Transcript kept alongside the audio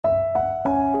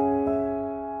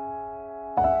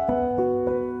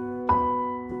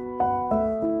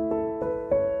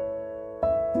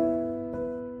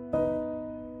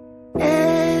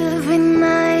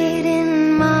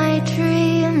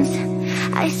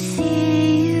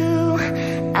see you,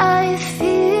 I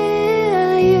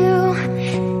feel you.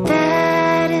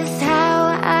 That is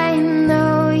how I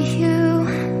know you.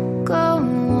 Go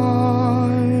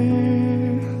on.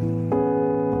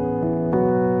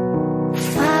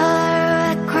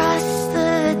 Far across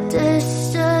the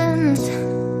distance,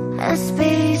 a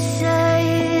space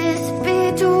is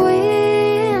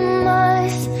between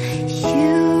us.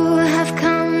 You have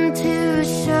come to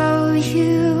show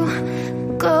you.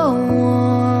 Go on.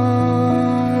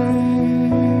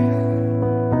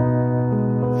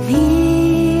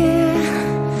 Near,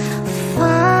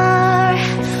 far,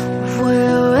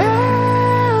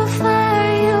 wherever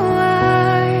you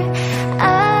are, I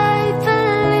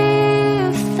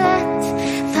believe that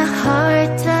the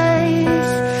heart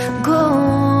does go on.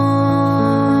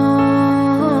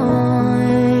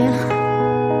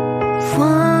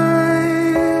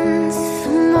 Once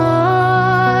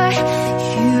more,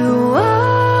 you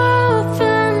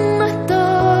open the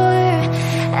door,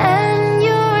 and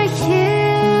you're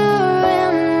here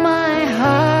in my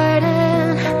heart,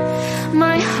 and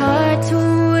my heart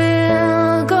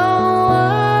will go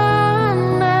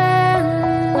on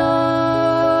and on.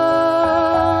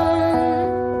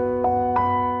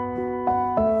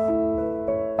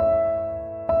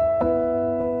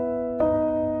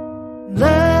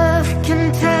 Love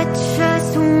can touch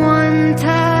us one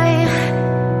time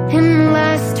and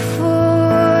last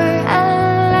for a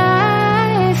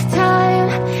lifetime,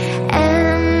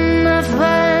 and never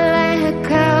let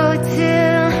go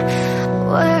till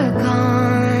we're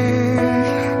gone.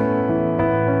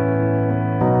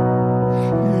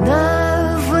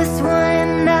 Love was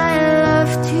when I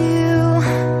loved you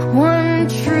one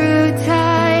true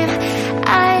time.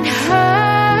 I'd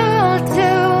held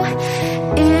to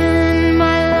in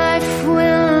my life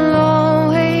will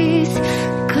always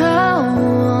go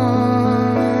on.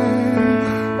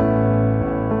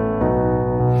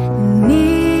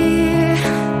 Near,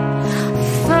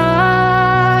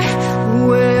 far,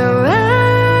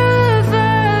 wherever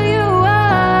you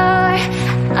are,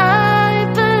 I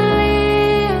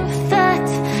believe that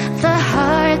the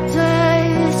heart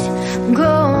does go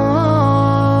on.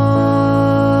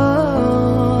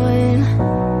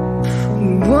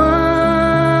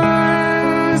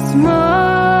 Once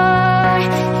more,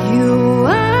 you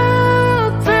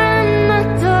open the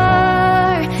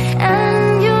door,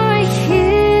 and you're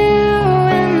here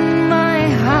in my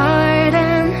heart,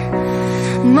 and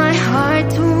my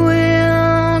heart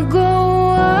will go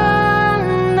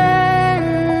on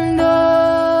and on.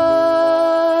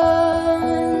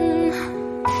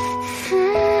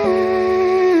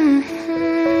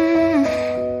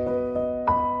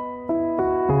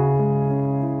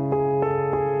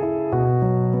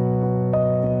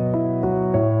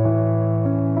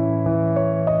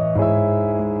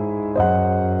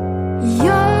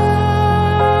 You're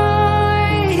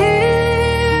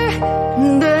here,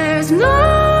 there's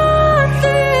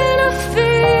nothing to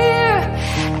fear,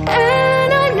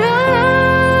 and I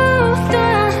know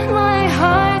that my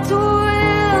heart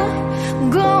will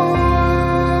go on.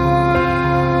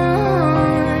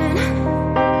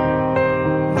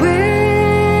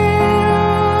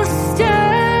 We'll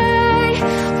stay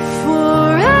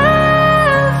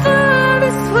forever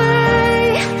this way.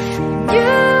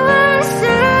 You are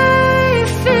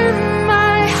safe in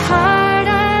my heart,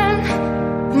 and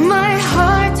my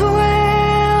heart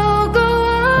will go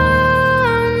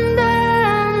on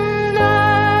and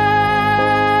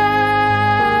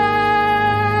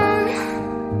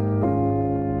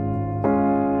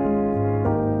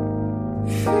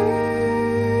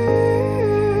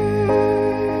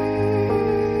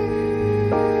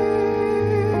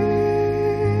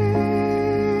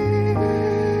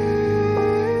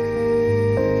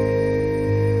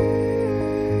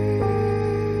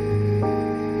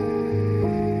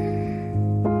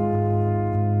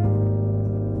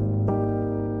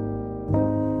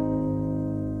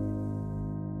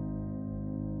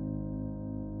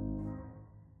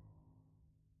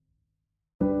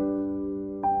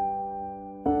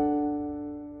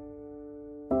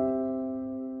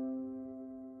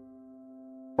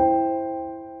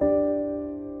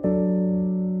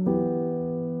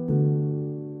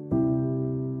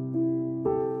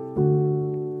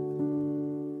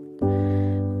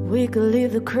we could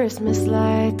leave the Christmas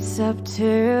lights up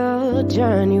till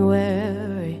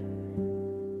January,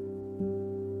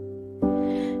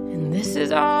 and this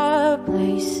is our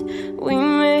place. We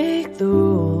make the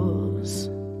rules,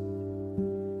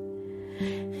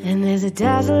 and there's a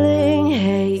dazzling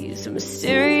haze, a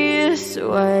mysterious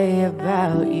way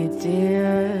about you,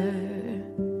 dear.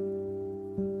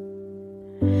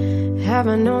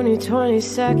 Haven't known you 20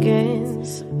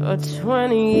 seconds, or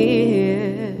 20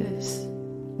 years.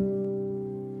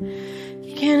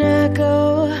 Can I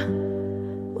go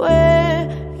where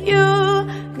you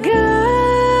go?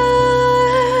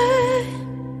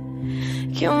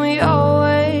 Can we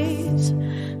always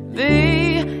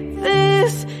be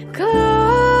this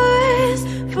close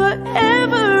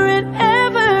forever and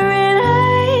ever?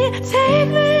 And take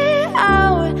me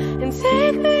out and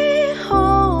take me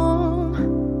home.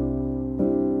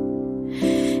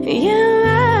 You're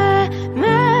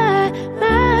my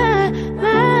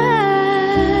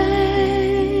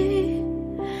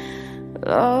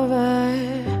lover.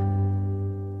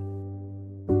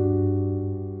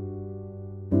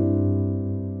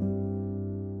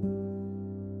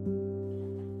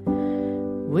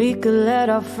 We could let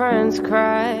our friends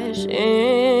crash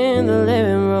in the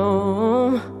living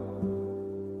room.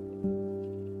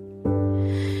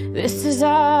 This is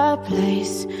our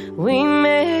place, we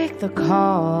make the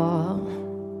call.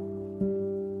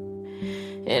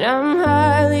 And I'm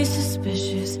highly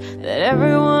suspicious that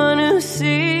everyone who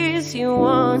sees you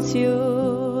wants you.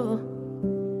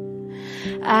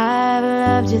 I've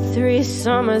loved you 3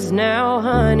 summers now,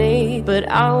 honey, but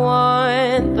I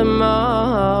want them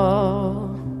all.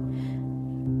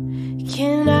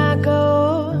 Can I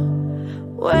go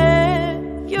where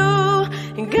you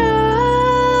go?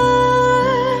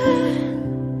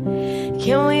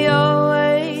 Can we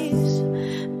always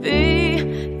be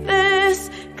this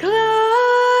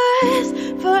close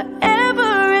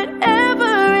forever and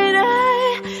ever? And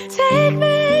take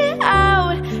me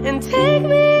out and take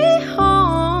me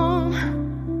home.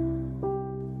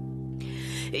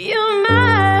 You're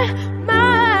my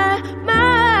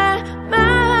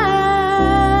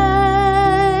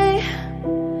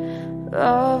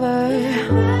lover.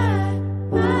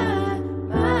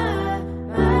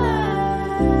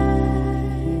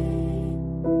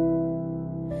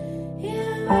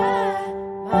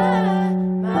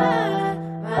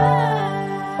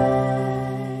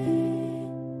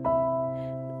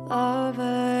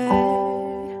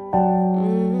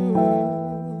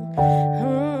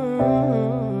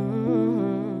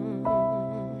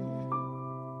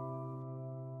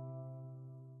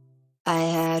 I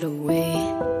had a way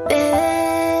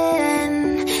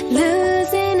then,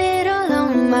 losing it all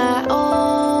on my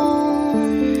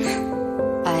own.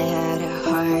 I had a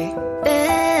heart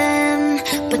then,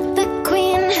 but the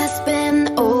queen has been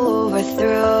overthrown.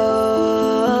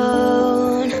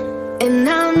 And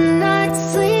I'm not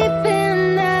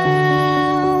sleeping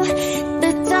now.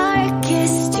 The dark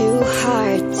is too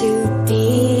hard to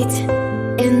beat.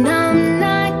 And I'm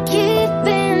not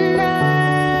keeping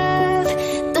up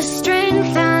the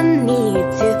strength I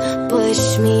need to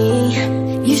push me.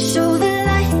 You show the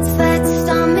lights that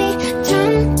stop me,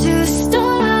 turn to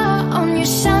stone. You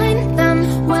shine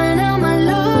them when I'm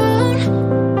alone.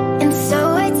 And so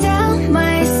I tell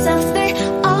myself that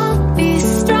I'll be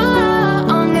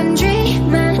strong and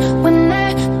dreaming when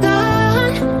they're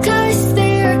gone. 'Cause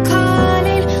they're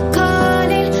calling,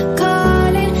 calling,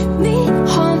 calling me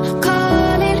home.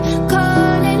 Calling,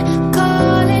 calling,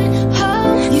 calling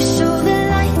home. You show the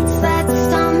lights that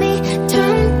stop me,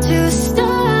 turn to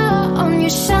stone. You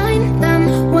shine them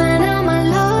when I'm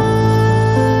alone.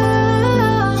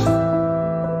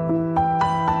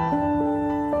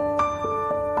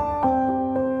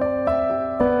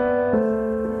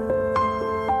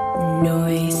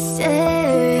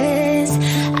 Noises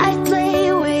I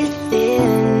play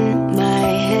within my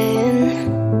head,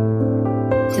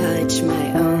 touch my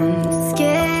own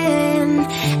skin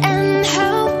and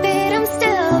hope that I'm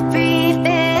still breathing.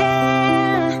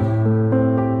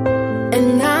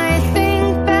 And I think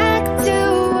back to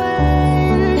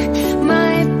when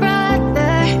my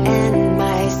brother and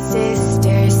my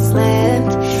sister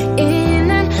slept in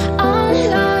an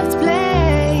unloved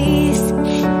place.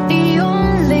 The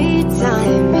only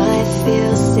time I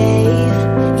feel safe.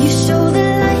 You show the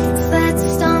lights that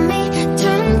stop me,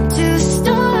 turn to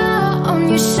stone.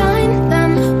 You shine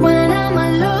them when I'm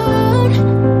alone.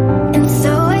 And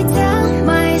so I tell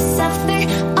myself that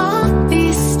I'll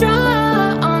be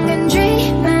strong and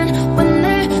dreaming when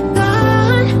they're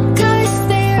gone. 'Cause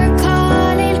they're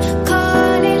calling,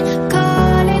 calling,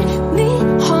 calling me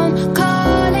home.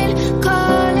 Calling,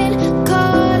 calling,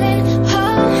 calling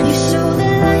home. You show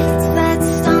the lights that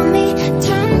stop me,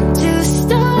 turn to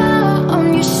stone.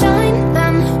 You shine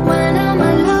them when I'm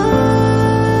alone.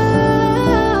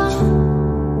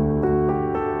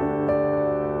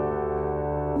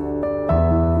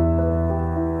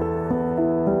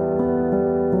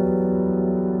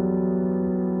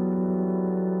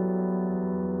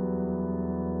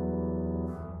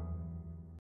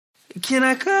 Can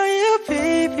I call you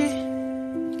baby?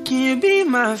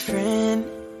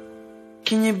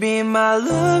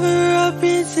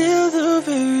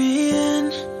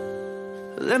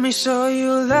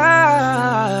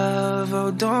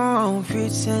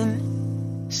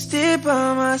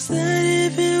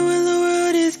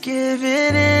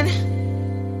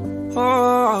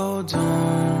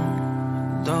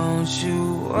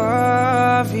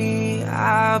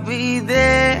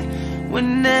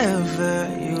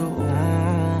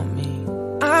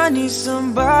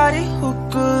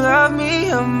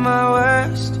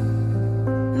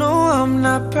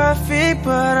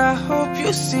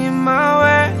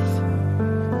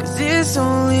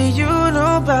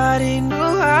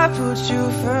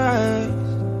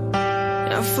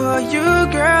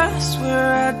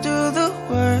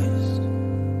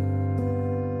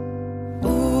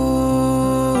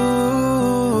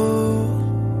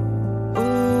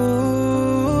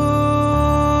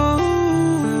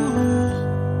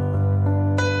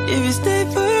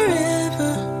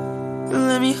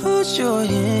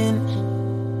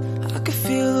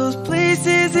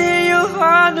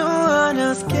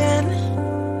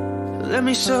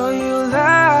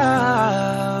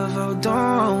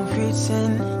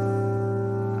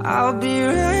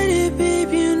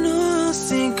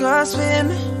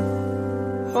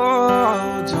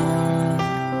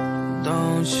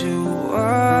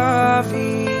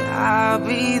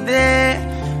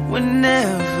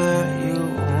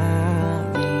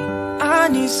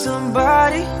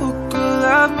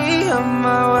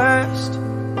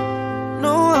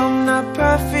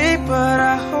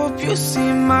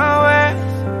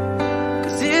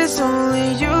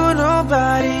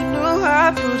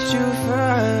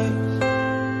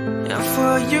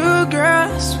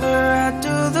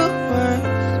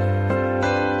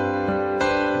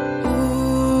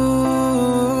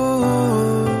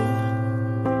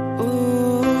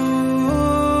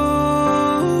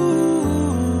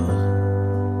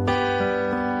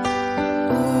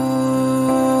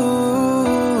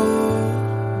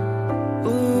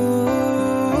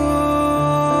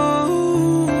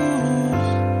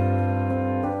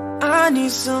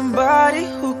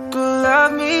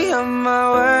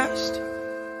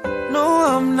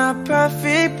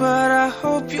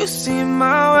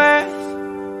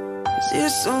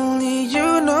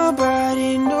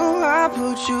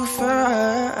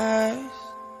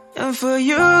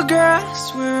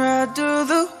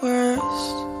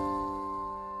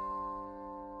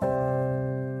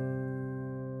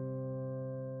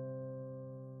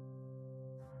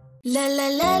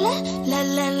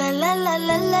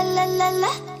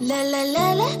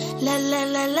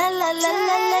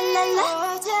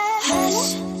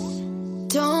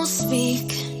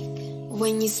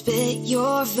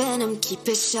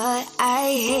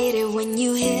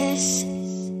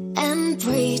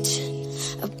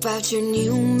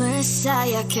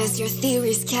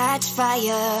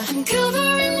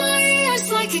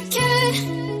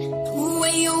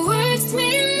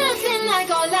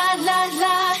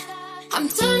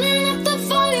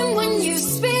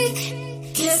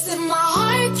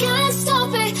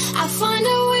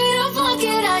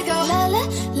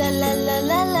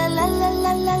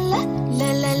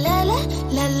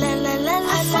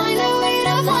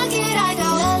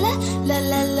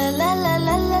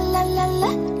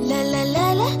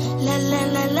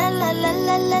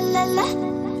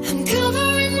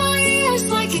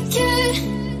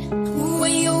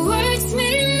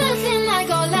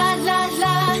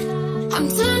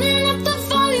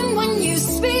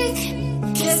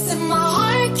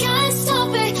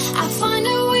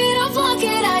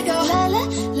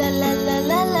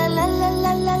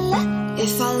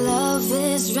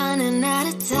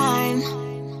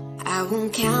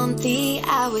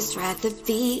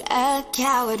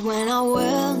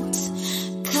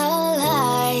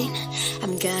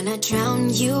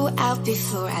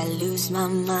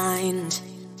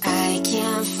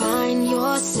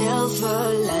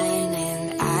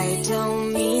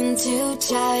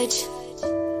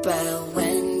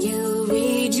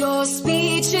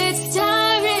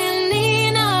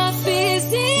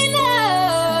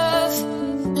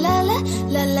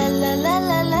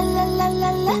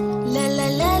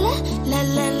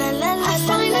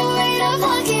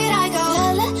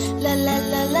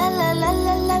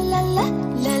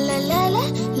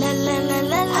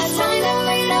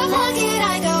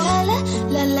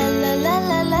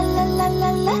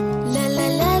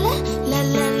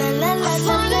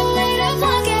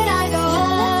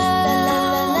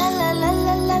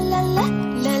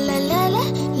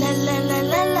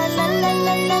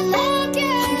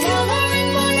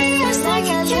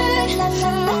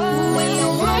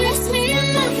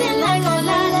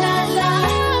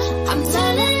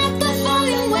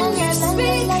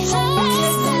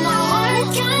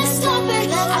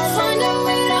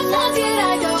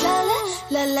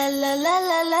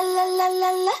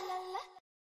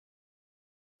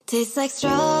 Tastes like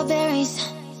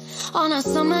strawberries on a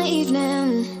summer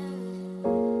evening,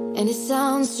 and it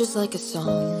sounds just like a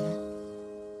song.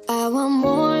 I want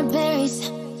more berries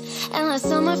and that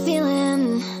summer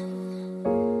feeling.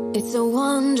 It's so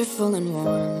wonderful and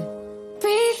warm.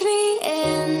 Breathe me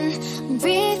in,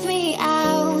 breathe me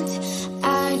out.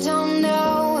 I don't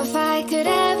know if I could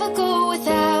ever go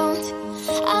without.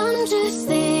 I'm just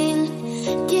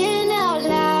thinking out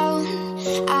loud.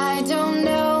 I don't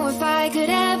know if I could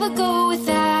ever go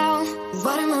without.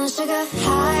 Watermelon sugar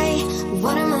high,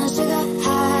 watermelon sugar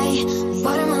high,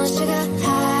 watermelon sugar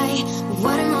high,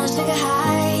 watermelon sugar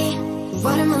high,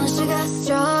 watermelon sugar.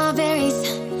 Strawberries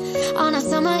on a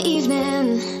summer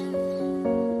evening,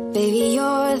 baby,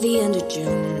 you're the end of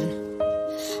June.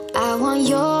 I want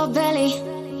your belly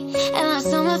and that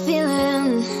summer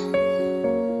feeling,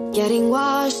 getting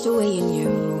washed away in you.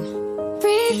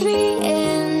 Breathe me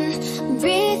in,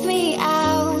 breathe me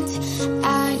out.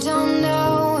 I don't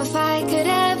know if I could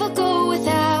ever go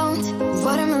without.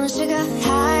 Watermelon sugar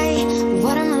high,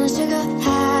 watermelon sugar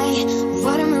high,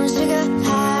 watermelon sugar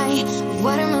high,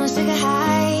 watermelon sugar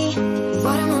high,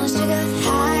 watermelon sugar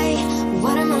high,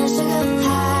 watermelon sugar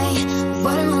high,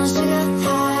 watermelon sugar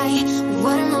high,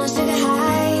 watermelon sugar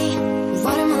high,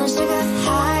 watermelon sugar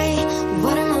high,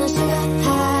 watermelon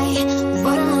sugar high,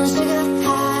 watermelon sugar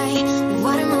high,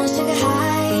 watermelon sugar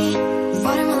high,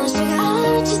 watermelon sugar.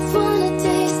 I just wanna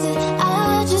taste it,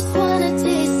 I just wanna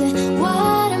taste it.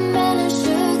 Watermelon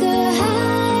sugar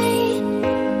high.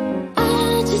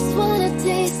 I just wanna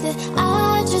taste it,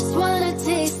 I just wanna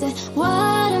taste it.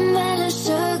 Watermelon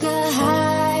sugar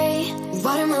high,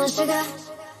 watermelon sugar.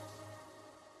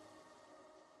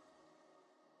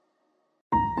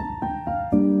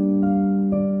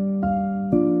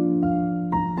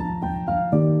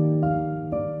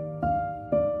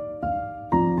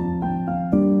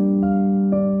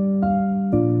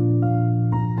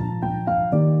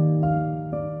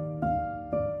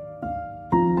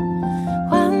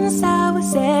 Once I was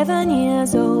 7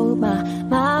 years old, my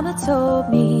mama told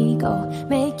me, go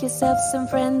make yourself some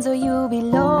friends or you'll be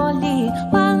lonely.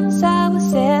 Once I was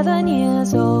 7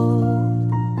 years old.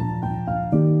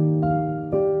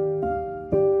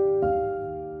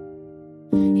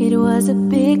 It was a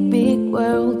big, big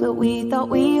world, but we thought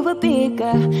we were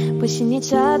bigger, pushing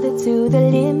each other to the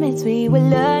limits. We were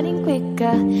learning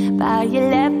quicker. By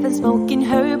 11, smoking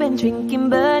herb and drinking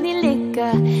burning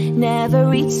liquor. Never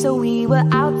reached, so we were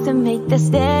out to make the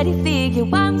steady figure.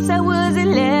 Once I was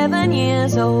 11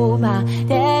 years old, my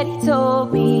daddy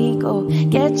told me, go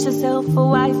get yourself a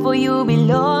wife or you'll be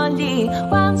lonely.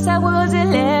 Once I was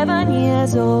 11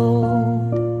 years old.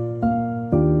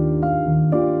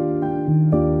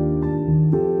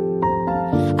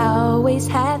 I always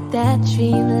had that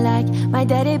dream like my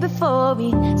daddy before me.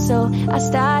 So I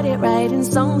started writing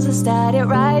songs, I started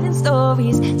writing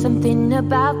stories. Something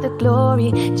about the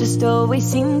glory just always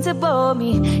seemed to bore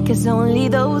me, 'cause only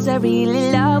those I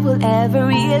really love will ever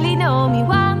really know me.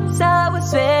 Once I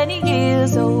was 20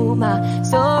 years old, my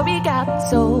story got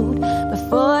told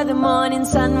before the morning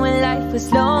sun when life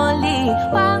was lonely.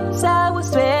 Once I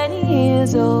was 20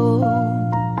 years old.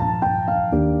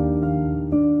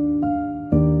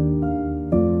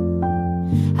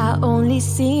 I only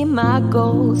see my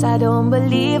goals, I don't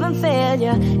believe in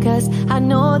failure, 'cause I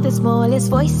know the smallest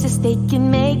voices, they can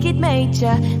make it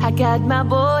major. I got my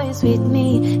boys with me,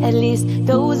 at least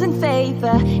those in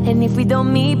favor. And if we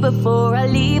don't meet before I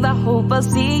leave, I hope I'll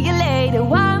see you later.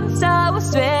 Once I was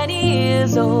 20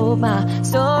 years old, my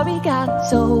story got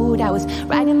told. I was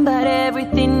writing about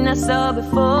everything I saw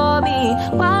before me.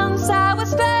 Once I was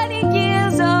 20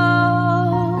 years old.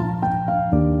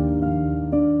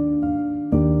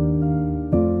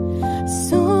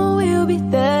 Soon we'll be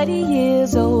 30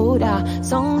 years old. Our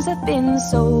songs have been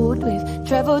sold. We've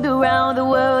traveled around the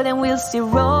world and we'll still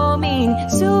roaming.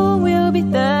 Soon we'll be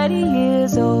 30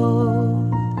 years old.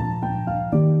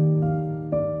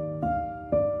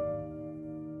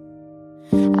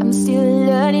 I'm still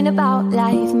learning about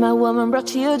life. My woman brought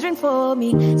children for me,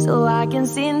 so I can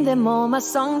sing them all my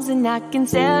songs and I can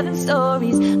tell them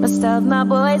stories. Most of my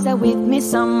boys are with me,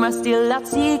 some are still out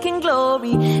seeking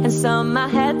glory, and some I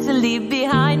had to leave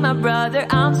behind. My brother,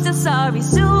 I'm still sorry.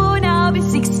 Soon I'll be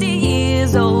 60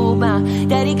 years old. My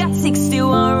daddy got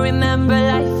 61. Remember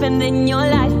life and then your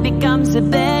life becomes a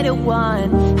better one.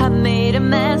 I made a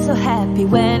man so happy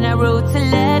when I wrote a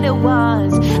letter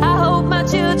once. I hope my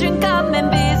children come and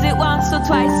visit once or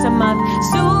twice a month.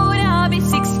 Soon I'll be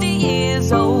 60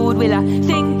 years old. Will I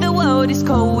think the world is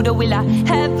cold, or will I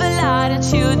have a lot of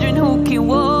children who can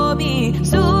warm me?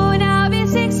 Soon I'll be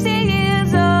 60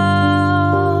 years old.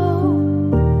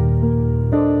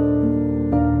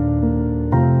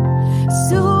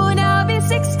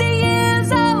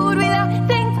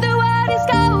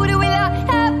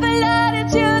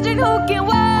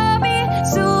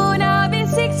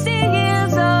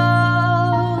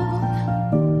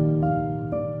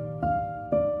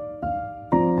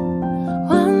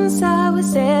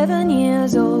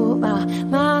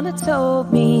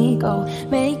 told me, go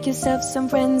make yourself some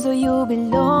friends or you'll be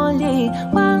lonely.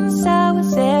 Once I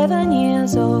was 7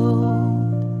 years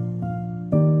old.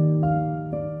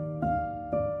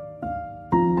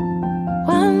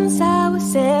 Once I was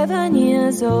 7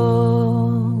 years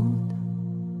old.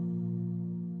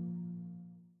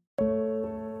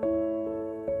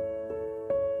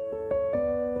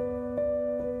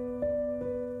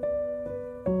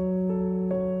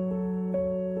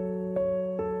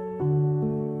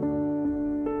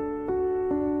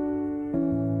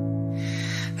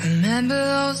 Remember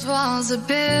those walls I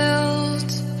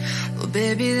built? Well,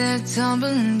 baby, they're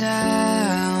tumbling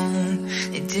down.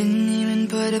 They didn't even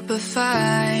put up a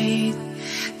fight.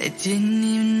 They didn't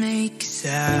even make a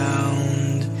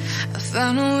sound. I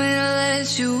found a way to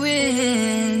let you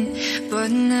in,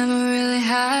 but never really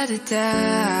had a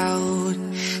doubt.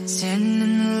 Standing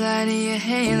in the light of your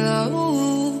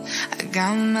halo, I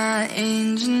got my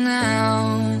angel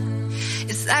now.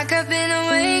 It's like I've been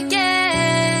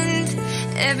awakened.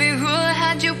 Every rule I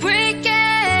had you break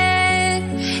it.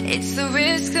 It's the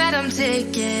risk that I'm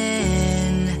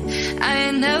taking. I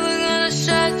ain't never gonna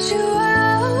shut you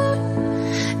out.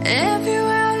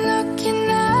 Everywhere I'm looking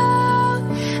now,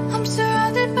 I'm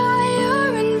surrounded by your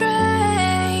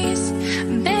embrace.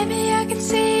 Baby, I can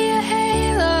see your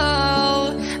halo.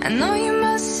 I know you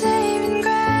must save in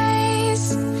grace.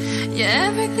 You're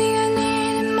everything I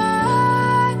need in my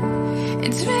heart.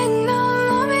 It's written all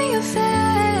over your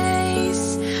face.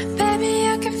 Baby,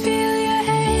 I can feel your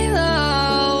halo.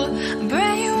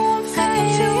 Pray you won't fade. I can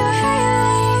feel your halo.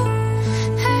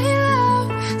 Halo,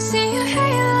 see your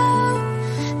halo.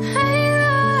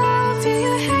 Halo, feel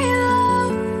your halo.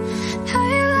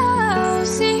 Halo,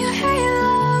 see your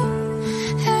halo.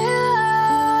 Halo,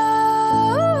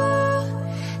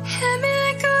 hit me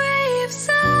like a ray of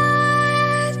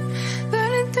sun,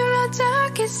 burning through my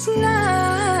darkest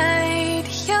night.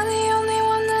 You're the only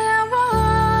one that I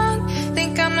want.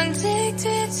 Think I'm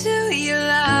addicted to your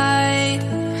light.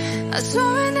 I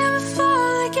swore I'd never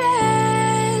fall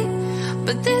again,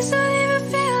 but this don't even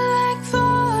feel like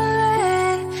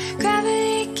falling.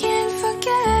 Gravity can't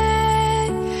forget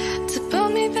to pull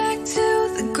me back to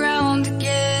the ground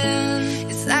again.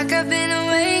 It's like I've been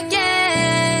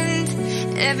awakened.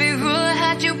 Every rule I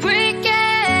had you break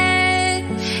it.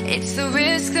 It's the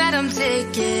risk that I'm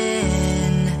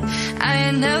taking. I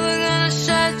ain't never gonna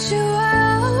shut you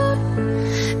out.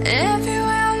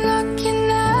 Everywhere I'm looking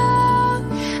now,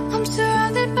 I'm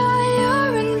surrounded by your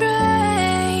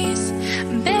embrace.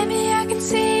 Baby, I can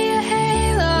see your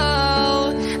halo.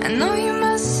 I know you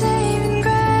must save in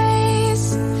grace.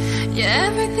 You're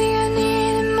everything I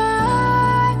need in my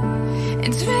heart.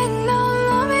 It's written all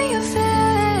over your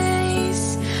face.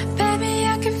 Baby,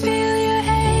 I can feel your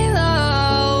halo.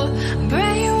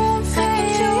 Pray you won't fade. I can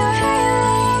feel your halo.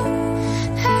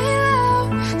 Halo,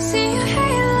 see your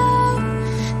halo.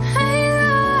 Halo,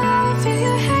 feel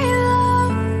your halo.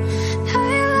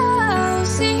 Halo,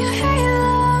 see your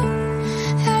halo.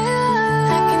 Halo,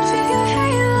 I can feel your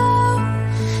halo.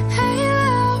 Halo,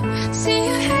 see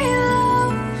your halo.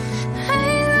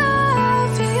 Halo,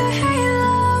 feel your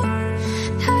halo.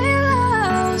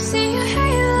 Halo, see your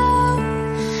halo.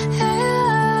 Halo.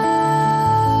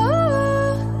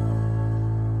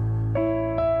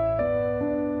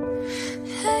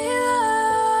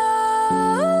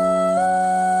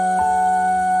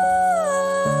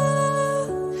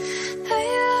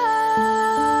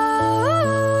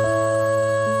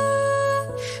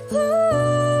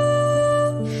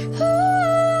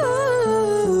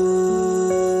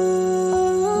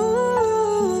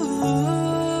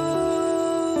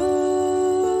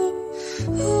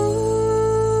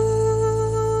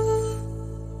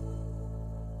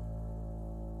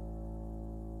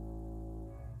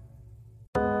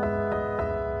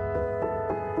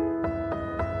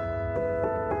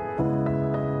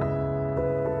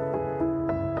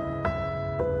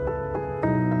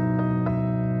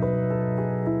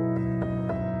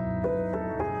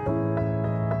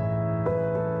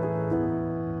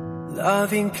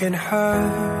 Loving can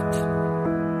hurt.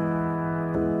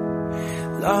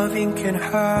 Loving can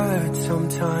hurt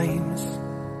sometimes,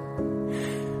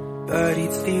 but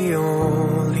it's the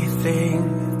only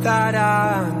thing that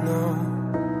I know.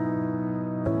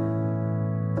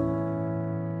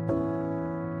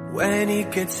 When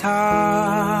it gets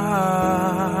hard,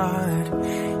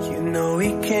 you know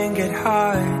it can get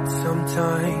hard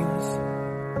sometimes.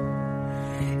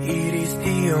 It is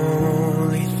the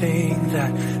only thing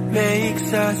that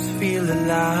makes us feel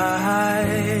alive.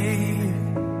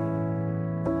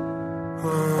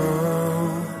 Oh,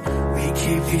 we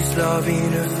keep this love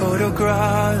in a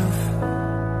photograph.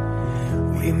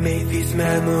 We We made these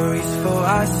memories for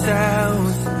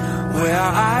ourselves, where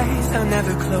our eyes are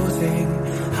never closing,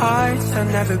 hearts are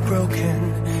never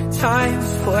broken,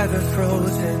 time's forever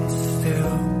frozen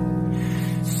still.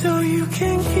 So you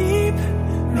can keep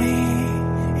me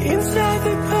inside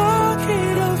the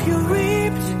pocket of your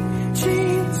ripped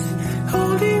jeans,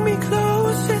 holding me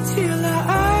closer till our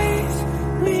eyes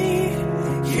meet.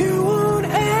 You won't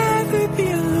ever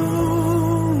be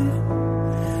alone.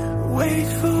 Wait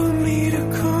for me to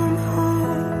come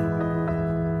home.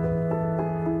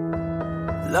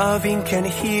 Loving can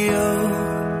heal,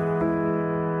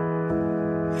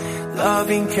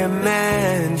 loving can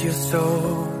mend your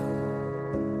soul,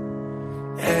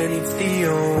 and it's the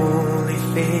only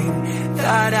thing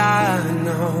that I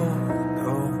know.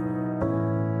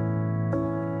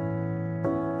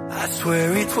 I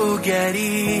swear it will get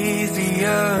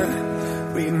easier.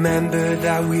 Remember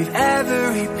that with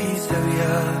every piece of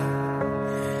you,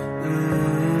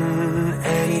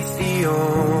 and it's the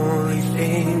only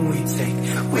thing we take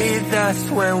with us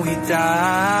when we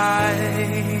die.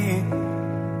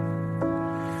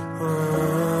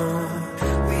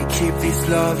 We keep this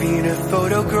love in a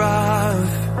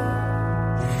photograph.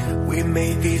 We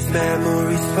made these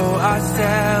memories for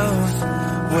ourselves,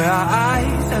 where our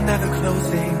eyes are never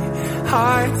closing,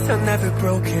 hearts are never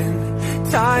broken,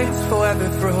 time's forever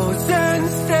frozen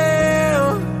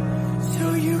still. So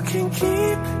you can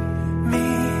keep me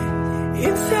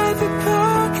inside the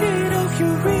pocket of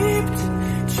your ripped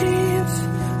jeans,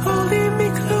 holding me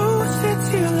closer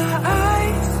till our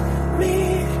eyes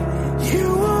meet. You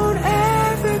won't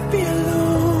ever be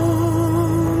alone.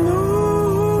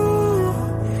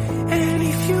 And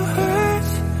if you hurt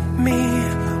me,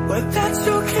 well, that's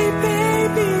okay,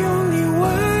 baby. Only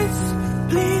words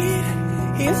bleed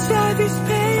inside these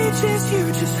pages. You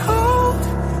just hold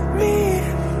me,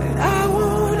 and I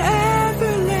won't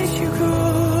ever let you go.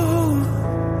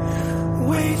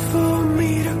 Wait for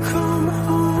me to come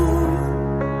home.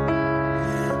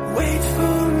 Wait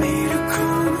for me to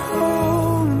come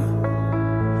home.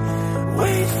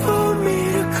 Wait for me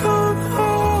to come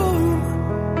home.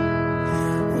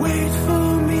 Wait for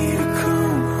me to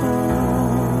come home.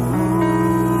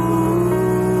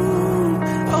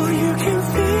 Oh, you can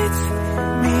fit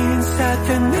me inside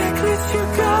the necklace you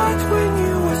got when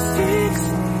you were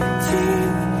 16,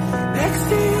 next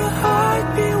to your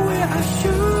heartbeat where I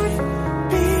should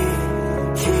be.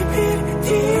 Keep it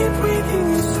deep within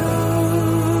your soul.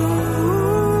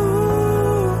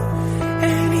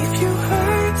 And if you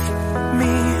hurt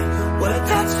me, well,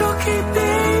 that's okay,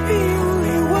 baby.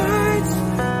 Only words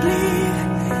bleed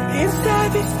inside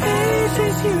these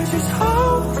pages. You just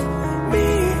hold me,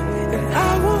 and I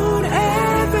won't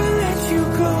ever let you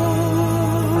go.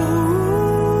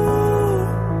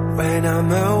 When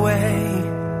I'm away,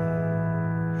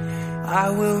 I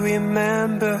will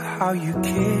remember how you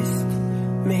kissed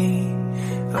me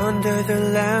under the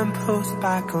lamppost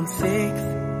back on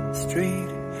 6th Street,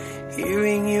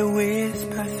 hearing you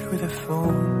whisper through the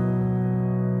phone.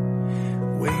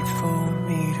 Wait for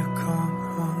me to come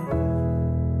home.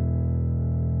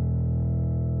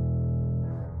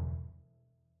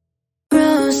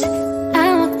 Rose, I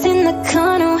walked in the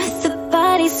corner with the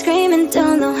body screaming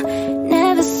dolo.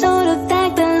 Never sold a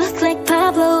bag that looked like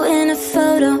Pablo in a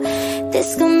photo.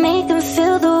 This gon' make him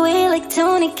feel the way like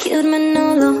Tony killed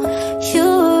Manolo. You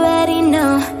already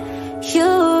know, you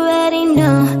already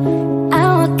know. I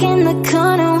walk in the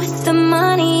corner with the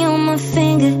money on my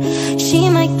finger. She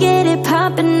might get it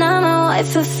poppin', I'm my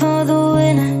wife before the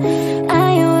winter.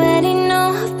 I already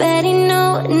know,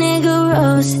 nigga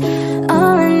Rose.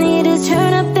 All I need is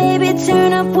turn up, baby,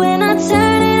 turn up when I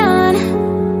turn it on.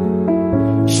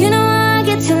 You know I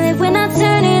get to live when I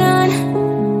turn it on.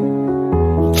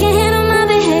 Can't handle my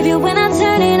behavior when I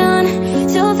turn it on.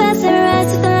 So fast I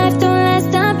rise to the life don't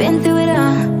last, I've been through it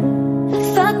all.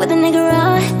 Fuck with a nigga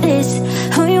on this,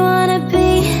 who you wanna be.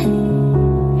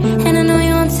 And I know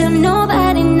you won't tell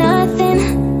nobody nothing.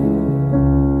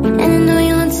 And I know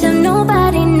you won't tell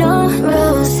nobody no.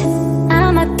 Rose,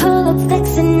 I might pull up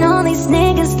flexing on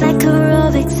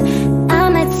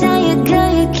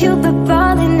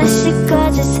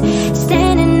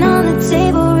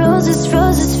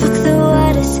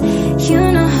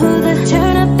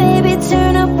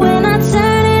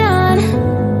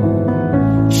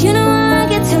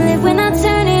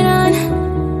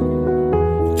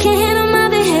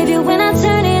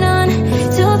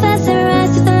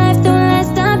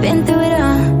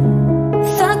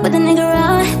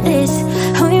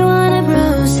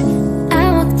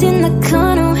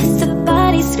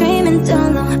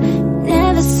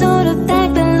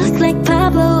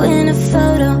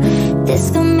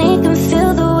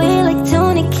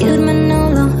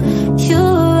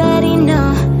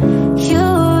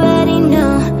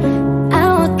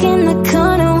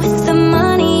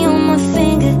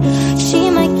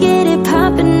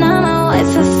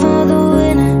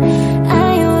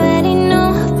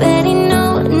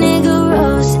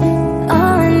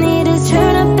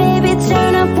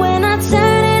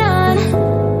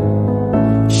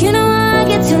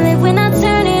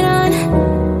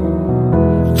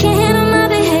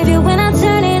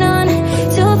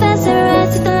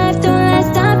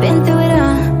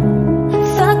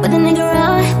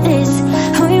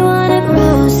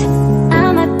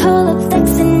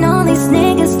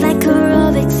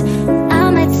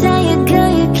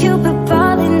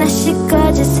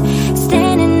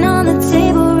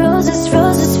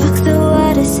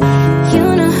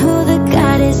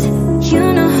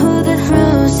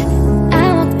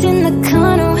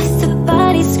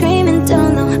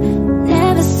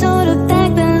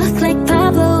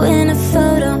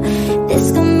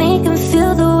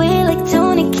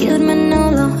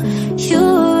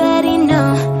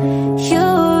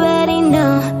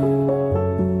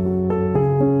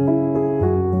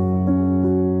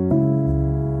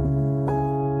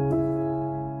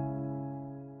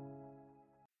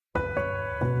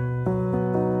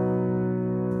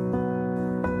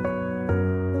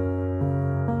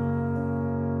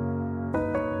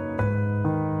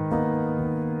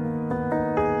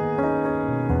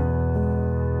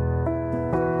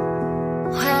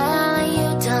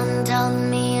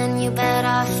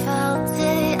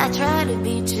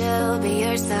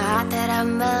I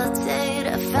melted,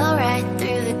 I fell right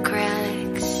through the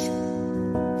cracks.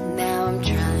 Now I'm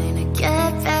trying to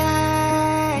get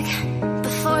back.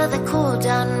 Before the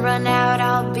cooldown run out,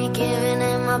 I'll be giving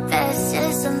it my best.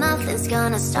 Yes, so nothing's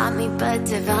gonna stop me but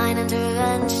divine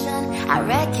intervention. I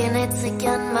reckon it's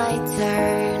again my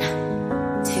turn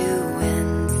to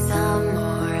win some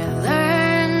or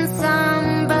learn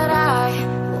some, but I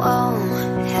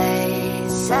won't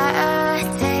hesitate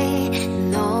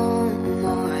no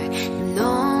more,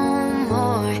 no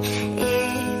more.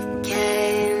 It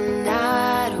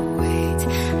cannot wait.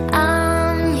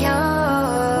 I'm yours.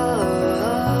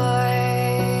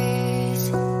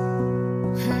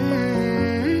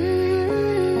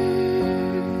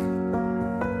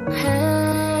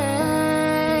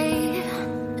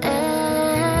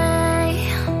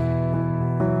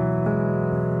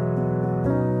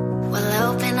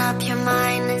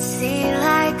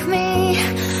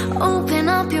 Open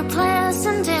up your plans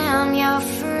and damn, you're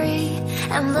free.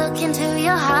 And look into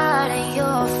your heart and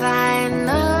you'll find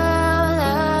love,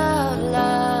 love,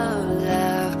 love,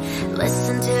 love.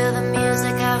 Listen to the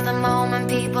music of the moment,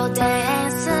 people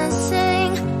dance and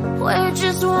sing. We're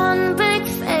just one big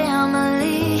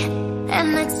family,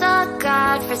 and it's our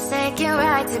God-forsaken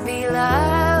right to be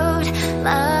loved,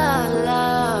 love,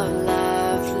 love,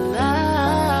 love, love.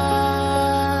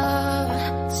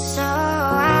 So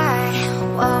I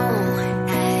won't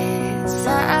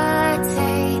hesitate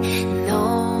no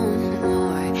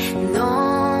more, no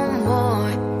more.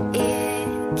 It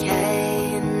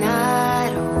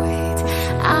cannot wait.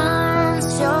 I'm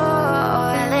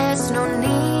sure there's no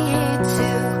need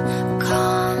to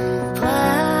complicate.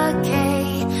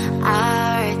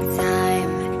 Our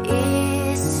time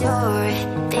is short.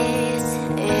 This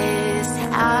is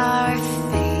our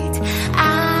fate.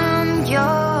 I'm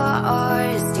yours.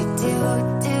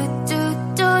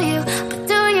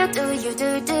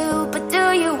 But do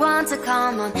you want to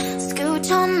come on?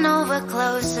 Scooch on over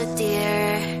closer,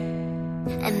 dear,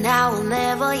 and I will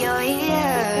nibble your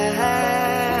ear.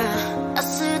 A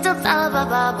suit of ba ba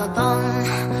ba ba bum.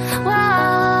 Whoa,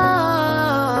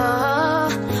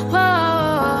 whoa,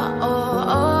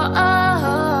 oh, oh,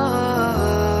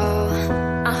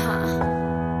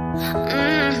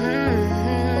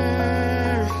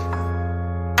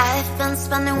 I've been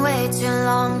spending way too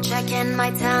long checking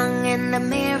my tongue in the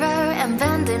mirror and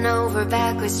bending over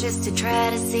backwards just to try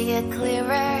to see it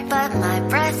clearer. But my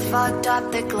breath fogged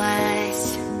up the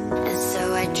glass, and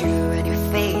so I drew at your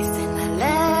face and I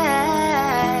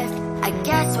left. I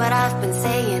guess what I've been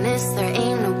saying is there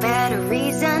ain't no better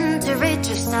reason to rid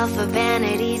yourself of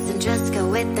vanities and just go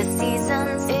with the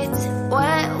seasons. It's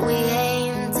what we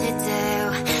aim to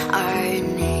do. Our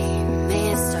name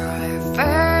is our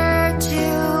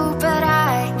virtue, but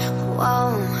I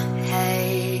won't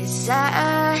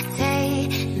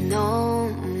hesitate no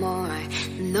more,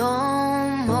 no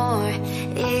more.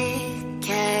 It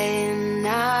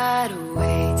cannot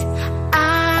wait.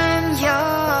 I'm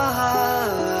yours.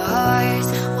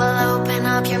 Well, open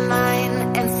up your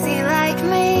mind and see like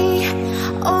me.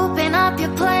 Open up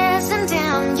your plans and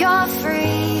damn, you're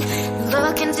free.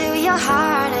 Look into your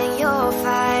heart and you'll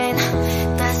find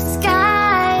the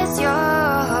sky is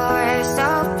yours. So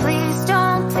please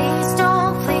don't, please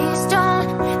don't, please don't.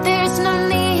 There's no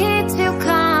need to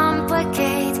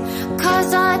complicate, 'cause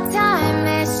our time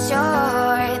is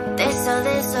short. This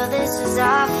is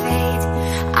our fate.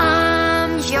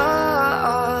 I'm yours.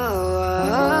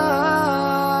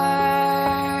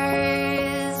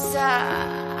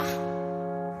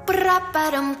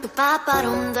 Ba-dum,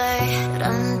 ba-ba-dum,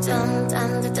 dum, dum, dum,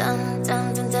 dum, dum,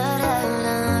 dum, dum.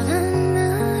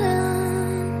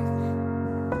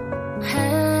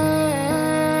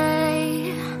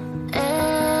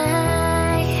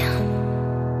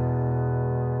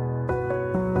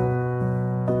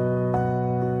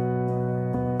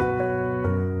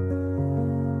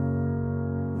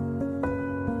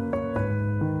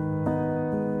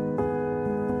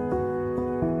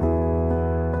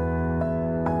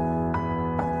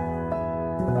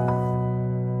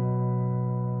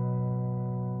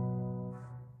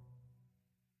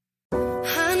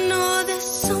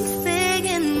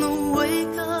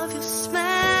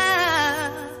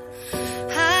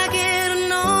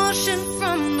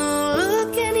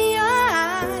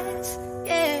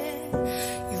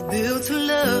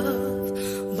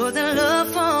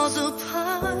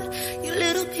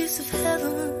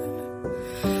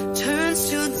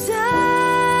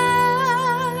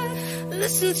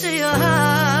 Listen to your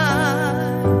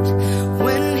heart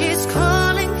when he's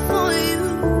calling for you.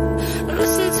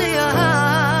 Listen to your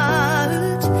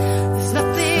heart. There's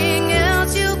nothing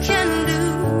else you can do.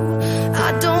 I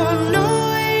don't know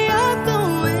where you're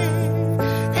going,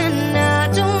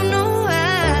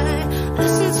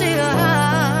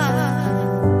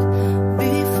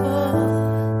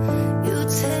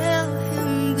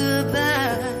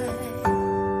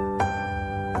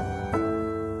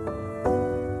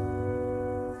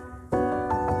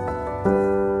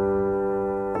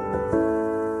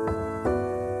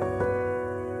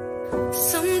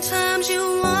 Sometimes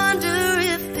you wonder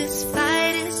if this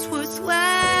fight is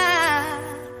worthwhile.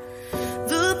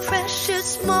 The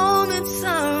precious moments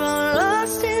are all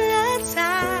lost in the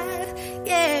tide.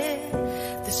 Yeah,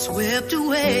 they're swept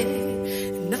away,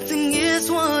 and nothing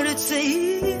is what it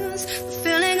seems. The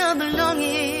feeling of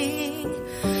belonging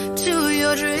to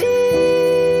your dreams.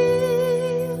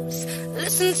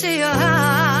 Listen to your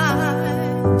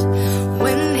heart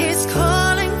when he's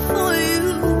calling for you.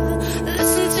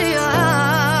 Listen to your heart.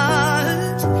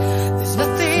 There's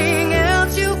nothing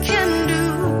else you can do.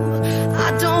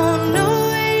 I don't know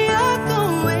where you're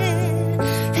going,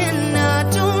 and I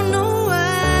don't know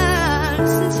why.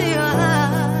 Listen to your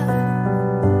heart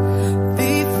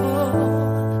before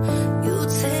you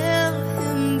tell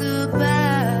him goodbye.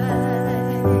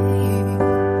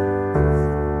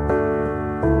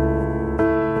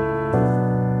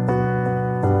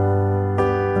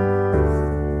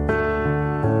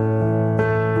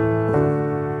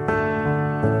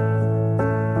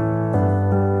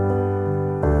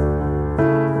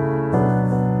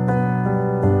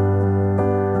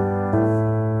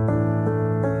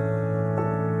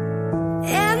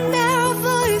 And there are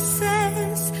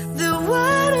voices that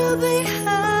want to be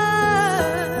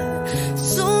heard.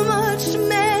 So much to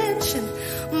mention,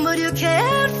 but you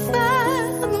can't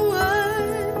find the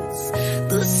words.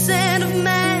 The scent of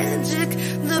magic,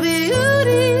 the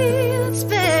beauty that's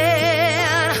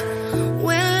been.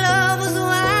 When love was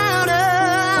wilder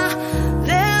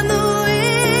than the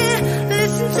wind.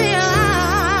 Listen to your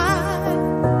heart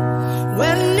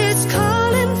when it's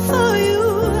calling for you.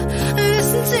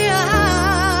 Listen to your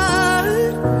heart.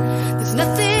 There's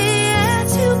nothing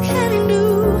else you can do.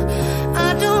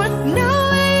 I don't know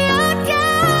where you're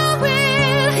going,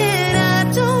 and I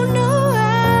don't know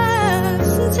why.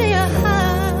 Listen to your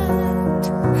heart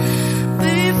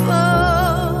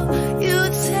before you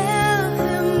tell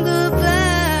him goodbye.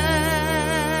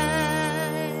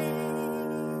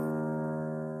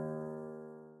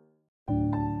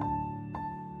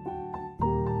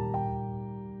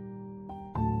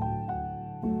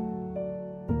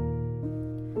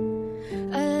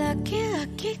 A lucky,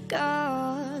 lucky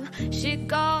girl. She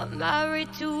got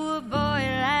married to a boy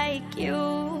like you.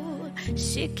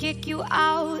 She kick you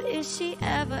out if she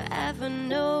ever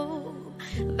know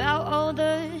about all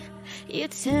the you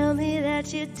tell me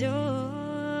that you do.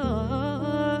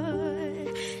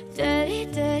 Dirty,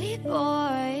 dirty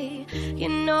boy. You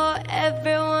know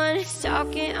everyone is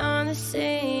talking on the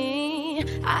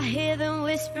scene. I hear them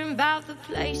whispering about the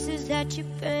places that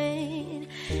you've been,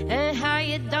 and how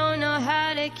you don't know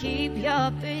how to keep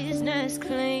your business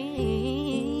clean.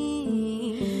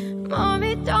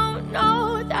 Mommy don't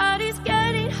know that he's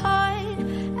getting hot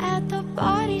at the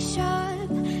body shop,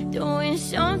 doing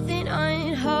something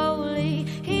unholy.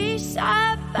 He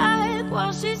sat back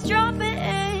while she's dropping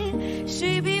it.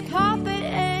 She be popping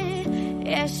it.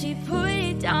 Yeah, she put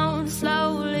it down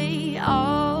slowly.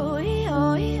 Oh,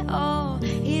 oh, oh.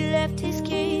 He left his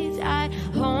kids at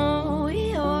home,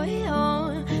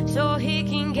 so he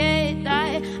can get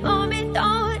that. Mommy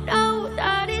don't know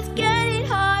that he's getting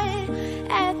hot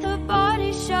at the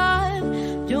body shop,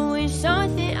 doing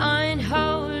something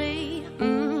unholy.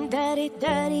 Daddy,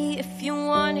 daddy, if you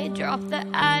want it, drop the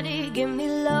addy. Give me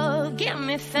love, give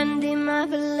me Fendi, my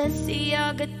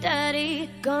Balenciaga daddy.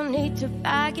 Gonna need to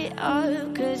back it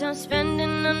up, cause I'm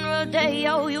spending on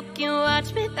rodeo. You can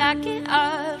watch me back it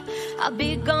up. I'll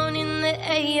be gone in the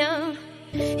AM.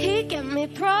 He get me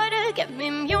Prada, get me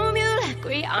Miu Miu like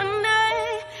Rihanna.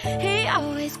 He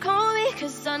always call me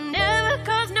cause I never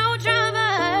cause no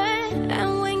drama.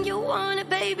 And when you want it,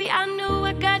 baby, I know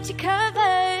I got you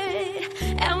covered.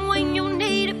 And when you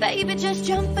need it, baby, just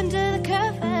jump into the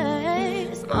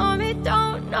covers. Mommy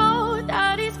don't know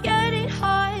that he's getting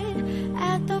hot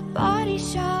at the body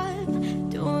shop,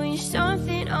 doing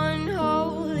something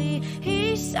unholy.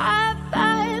 He sat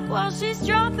back while she's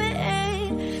dropping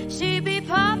it. She be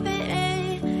popping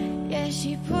it. Yeah,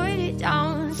 she put it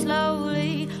down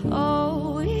slowly.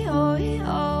 Oh, oh,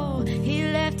 oh. He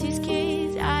left his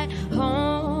kids at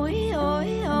home,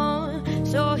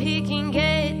 so he can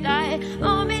get that.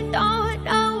 Mommy don't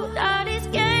know that he's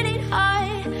getting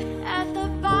hot at the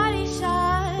body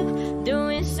shop,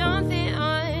 doing something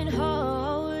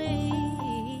unholy.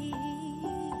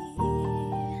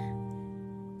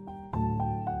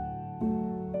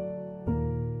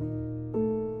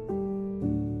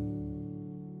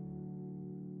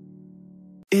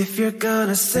 If you're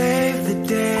gonna save the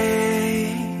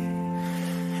day,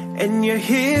 and you're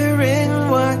hearing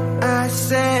what I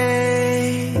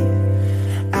say,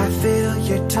 I feel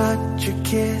your touch, your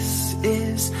kiss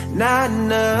is not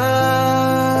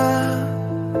enough.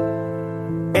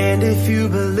 And if you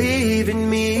believe in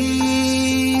me,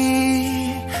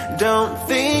 don't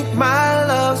think my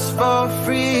love's for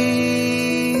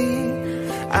free.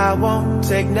 I won't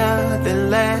take nothing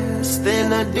less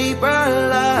than a deeper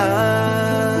love.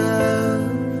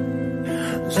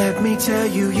 Let me tell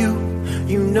you,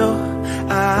 you know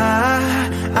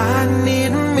I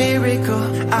need a miracle,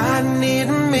 I need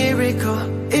a miracle.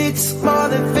 It's more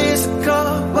than physical,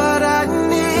 what I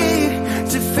need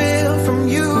to feel from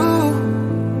you.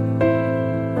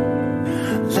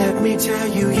 Let me tell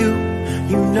you,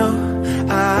 you know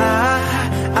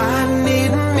I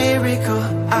need a miracle,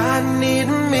 I need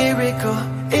a miracle.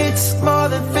 It's more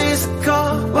than physical,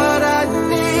 what I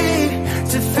need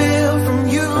to feel from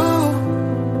you.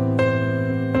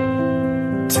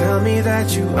 Tell me that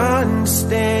you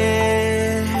understand,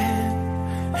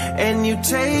 and you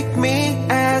take me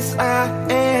as I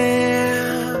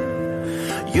am.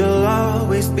 You'll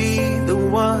always be the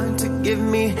one to give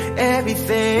me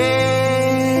everything.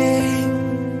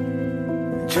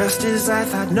 Just as I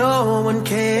thought no one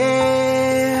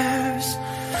cares,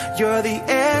 you're the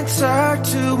answer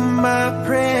to my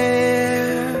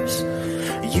prayers.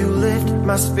 You lift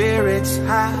my spirits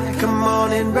high, come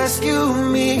on and rescue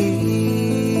me.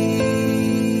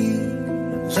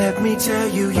 Let me tell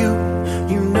you,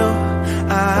 you know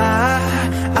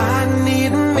I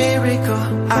need a miracle,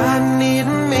 I need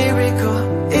a miracle.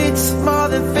 It's more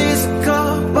than physical,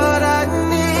 what I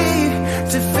need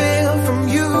to feel from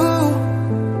you.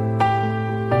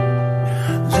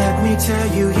 Let me tell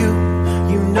you,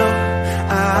 you know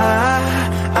I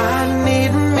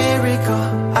need a miracle,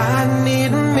 I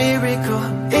need a miracle.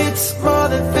 It's more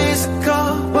than physical,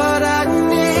 what I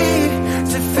need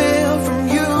to feel from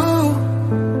you.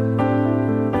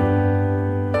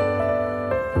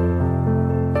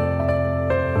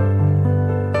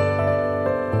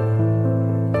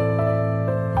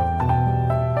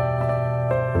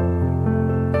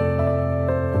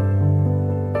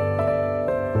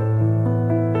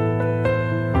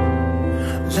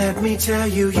 Let me tell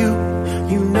you,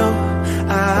 you know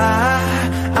I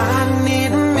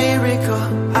need a miracle,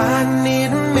 I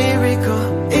need a miracle.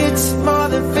 It's more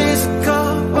than physical,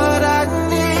 what I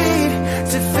need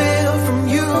to feel from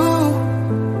you.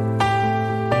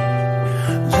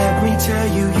 Let me tell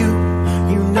you,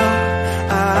 you know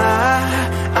I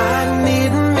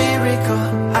need a miracle,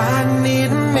 I need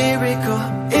a miracle.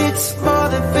 It's more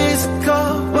than physical,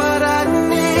 what I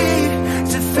need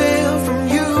to feel from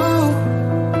you.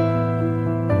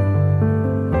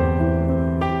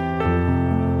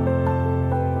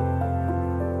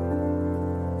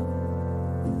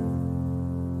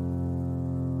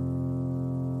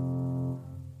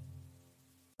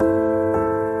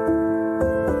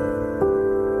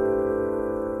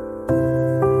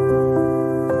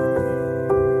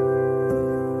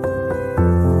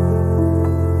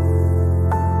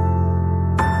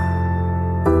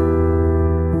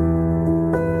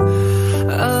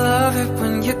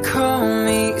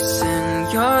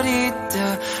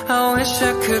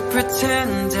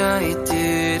 Pretend I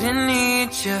didn't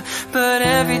need you, but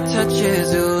every touch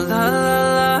is ooh la la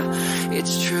la.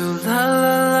 It's true la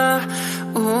la la.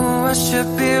 Ooh, I should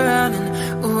be running.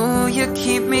 Ooh, you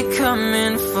keep me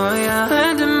coming for ya.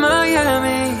 Land in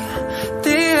Miami,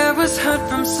 the air was hot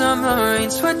from summer rain,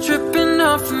 sweat dripping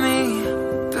off me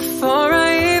before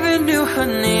I even knew her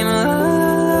name. La la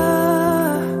la.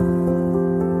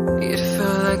 It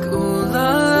felt like ooh la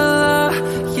la,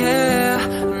 yeah,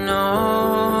 no.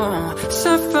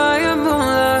 Sapphire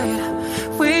moonlight,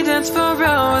 we danced for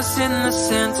hours in the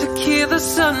sand to keep the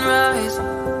sunrise.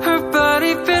 Her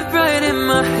body fit right in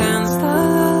my hands. La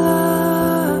la la.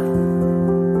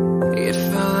 It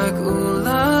felt like ooh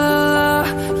la la,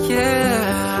 yeah.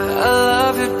 I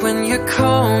love it when you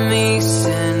call me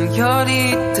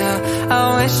Senorita. I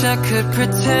wish I could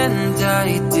pretend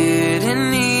I didn't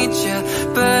need you,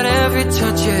 but every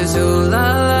touch is ooh la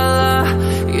la la.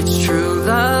 It's true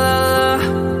la la la.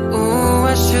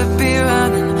 I should be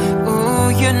running. Ooh,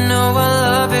 you know I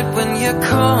love it when you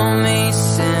call me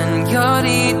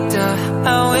Senorita.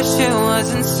 I wish it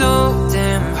wasn't so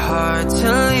damn hard to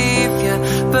leave you,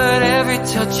 but every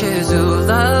touch is ooh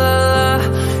la la la.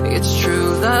 It's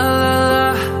true la la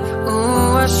la.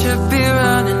 Ooh, I should be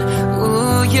running.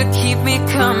 Ooh, you keep me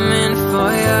coming for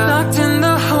ya. Locked in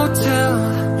the hotel,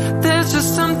 there's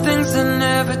just some things that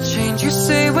never change. You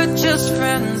say we're just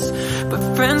friends, but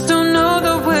friends don't know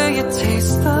the way you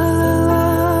taste. La la la.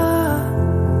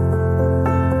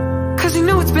 'Cause you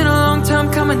know it's been a long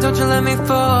time coming, don't you let me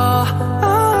fall.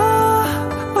 Oh,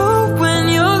 oh, when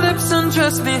your lips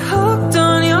undress me, hooked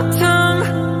on your tongue.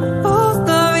 Oh,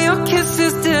 love, your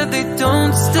kisses dead, they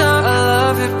don't stop. I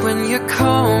love it when you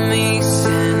call me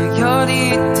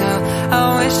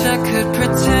I could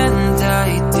pretend I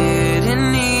didn't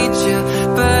need you,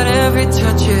 but every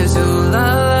touch is ooh la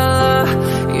la la.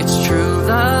 It's true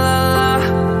la la la.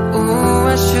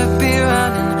 Ooh, I should be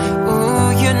running. Ooh,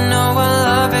 you know I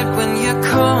love it when you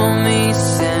call me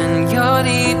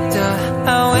Senorita.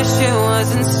 I wish it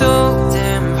wasn't so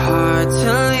damn hard to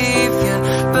leave you,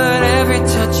 but every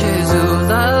touch is ooh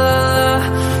la la la.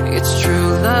 It's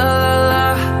true la la la.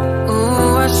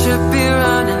 Ooh, I should be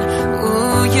running.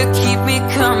 Ooh, you keep me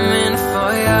coming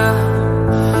for ya.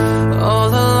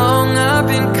 All along I've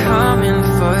been coming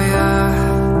for ya,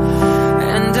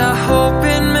 and I hope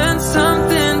it meant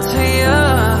something to ya.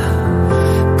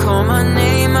 Call my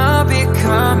name, I'll be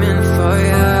coming for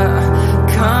ya,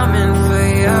 coming for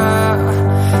ya,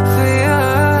 for ya,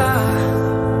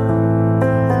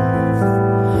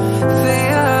 for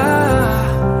ya.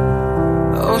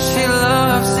 Oh, she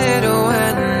loves it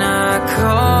when I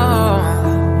call.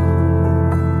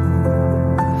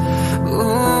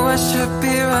 Ooh, I should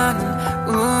be running.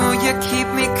 Ooh, you keep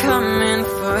me coming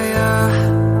for ya.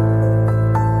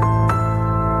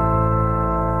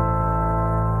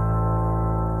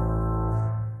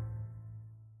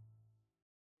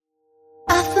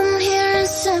 I've been hearing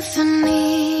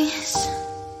symphonies.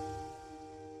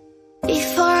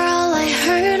 Before all I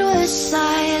heard was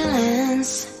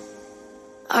silence.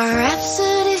 A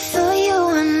rhapsody for you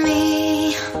and me.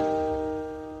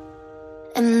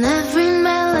 And every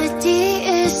melody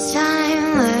is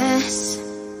timeless.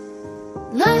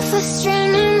 Life was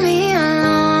straining me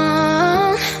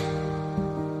along.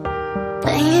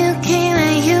 Then you came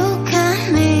and you cut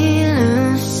me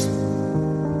loose.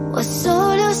 Was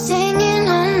solo singing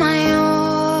on my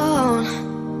own.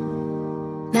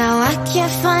 Now I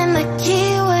can't find the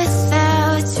key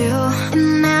without you. And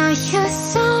now your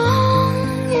song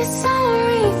is on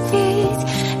repeat,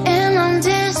 and I'm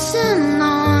dancing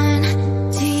on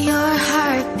to your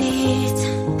heartbeat.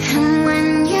 And when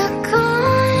you're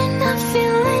gone, I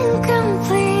feel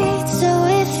incomplete. So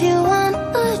if you want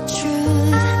the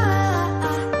truth,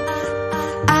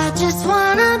 I just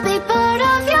wanna be part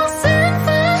of your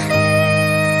symphony.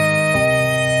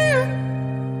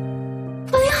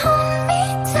 Will you hold me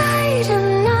tight and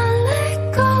not let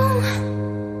go?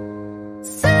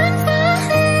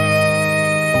 Symphony,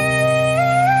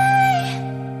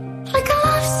 like a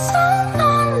love song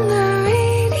on the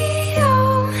radio.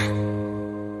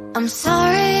 I'm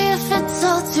sorry if it's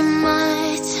all too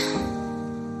much.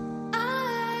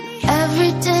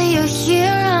 Every day you're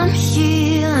here, I'm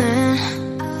healing,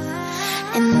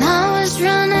 and I was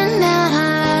running out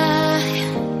of light.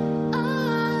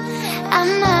 I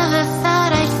never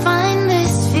thought I'd find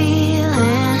this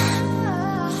feeling,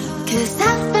 'cause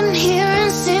I've been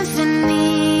hearing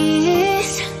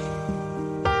symphonies.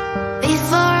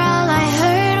 Before all I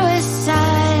heard was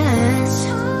silence.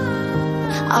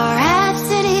 A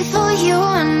rhapsody for you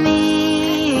and me.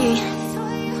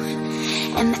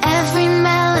 And every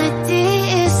melody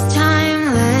is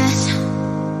timeless.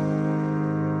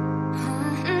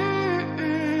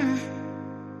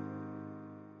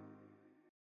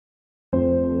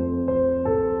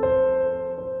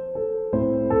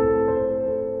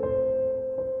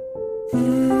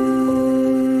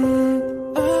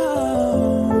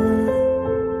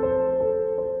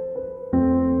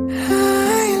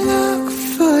 I look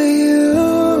for you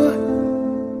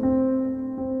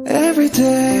every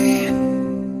day,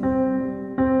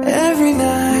 every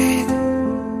night.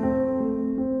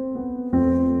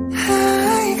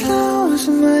 I close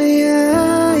my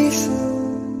eyes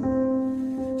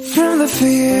from the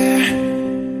fear,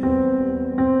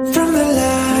 from the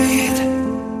light.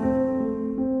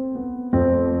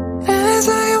 As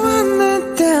I wander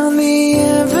down the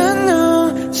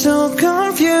avenue, so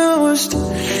confused.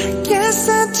 Guess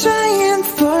I try and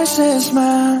force a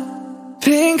smile.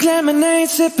 Pink lemonade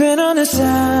sipping on a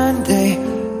Sunday.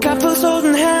 Couples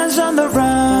holding hands on the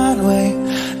runway.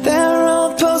 They're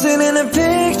all posing in a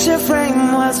picture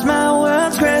frame whilst my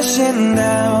world's crashing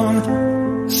down.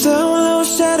 Solo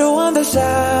shadow on the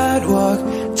sidewalk.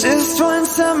 Just want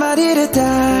somebody to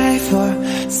die for.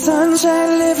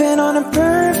 Sunshine living on a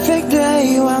perfect day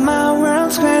while my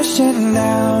world's crashing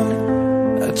down.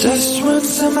 I just want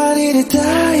somebody to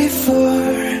die for.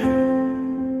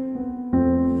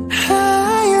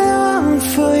 I long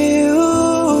for you.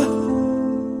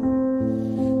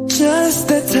 Just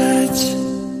the touch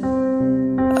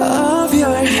of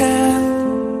your hand.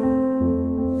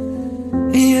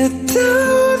 You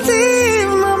don't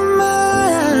leave my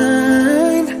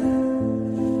mind.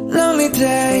 Lonely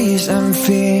days I'm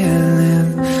feeling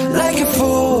like a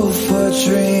fool for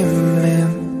dreaming.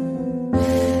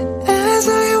 As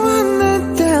I wander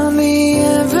down the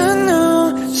avenue,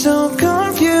 so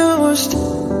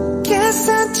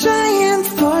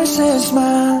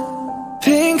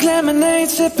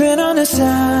sipping on a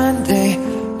Sunday.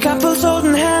 Couples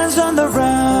holding hands on the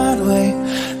runway.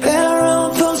 They're all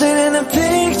posing in a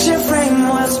picture frame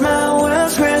whilst my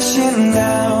world's crashing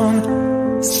down.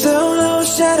 Solo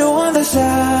shadow on the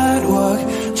sidewalk.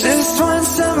 Just want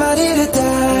somebody to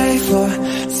die for.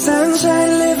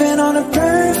 Sunshine living on a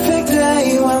perfect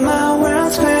day while my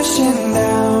world's crashing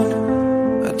down.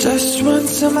 I just want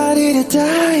somebody to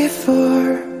die for.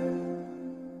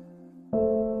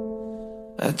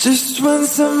 I just want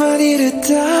somebody to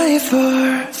die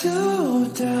for. To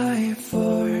die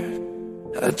for.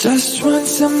 I just want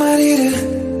somebody to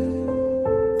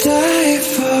die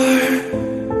for.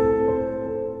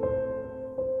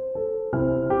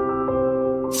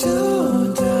 To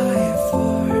die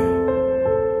for.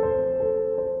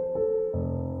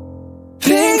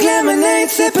 Pink lemonade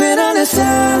sipping on a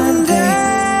Sunday.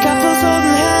 Couples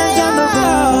holding hands on the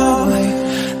roadway.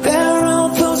 They're all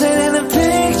posing in a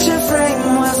picture frame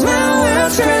whilst my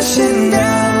world's crashing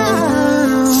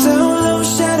down. Solo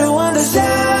shadow on the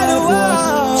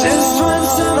sidewalk. Just want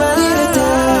somebody to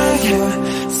die for.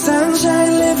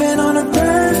 Sunshine living on a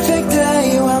perfect day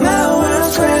while my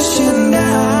world's crashing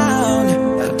down.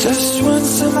 I just want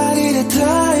somebody to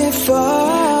die for.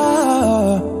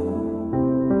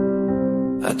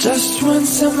 I just want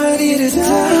somebody to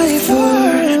die for.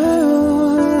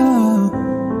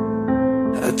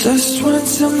 I just want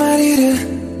somebody to.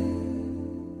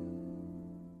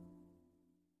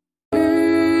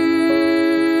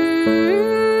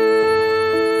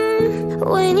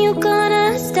 When you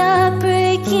gonna stop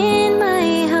breaking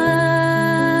my heart?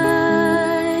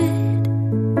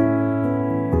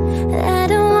 I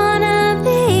don't wanna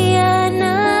be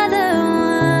another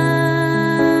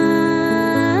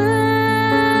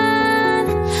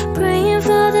one. Praying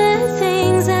for the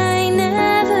things I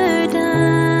never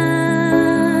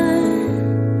done.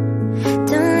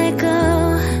 Don't let go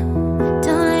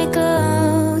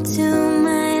to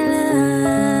my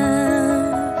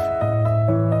love.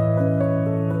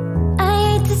 I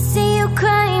hate to see you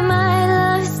cry, my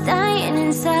love's dying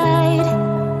inside.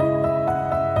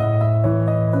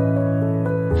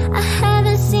 I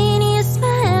haven't seen you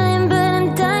smiling, but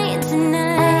I'm dying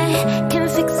tonight. Can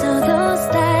fix all those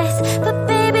lies, but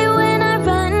baby, when I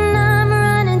run, I'm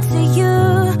running to you.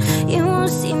 You won't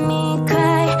see me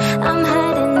cry, I'm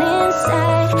hiding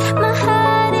inside. My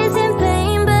heart is in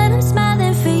pain, but I'm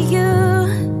smiling for you.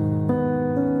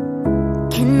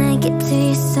 Can I get to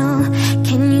your soul?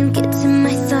 Can you get to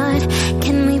my thought?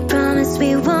 Can we promise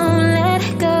we won't let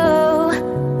go?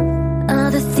 All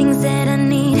the things that I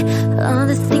need, all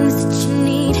the things that you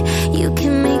need, you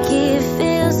can make it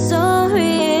feel so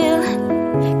real.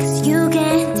 Cause you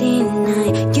can't deny,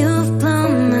 you've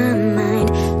blown my mind.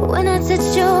 When I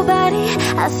touch your body,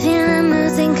 I feel I'm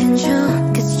losing control.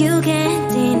 Cause you can't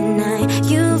deny,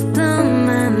 you've blown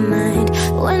my mind.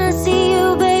 When I see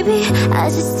you, baby, I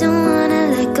just don't wanna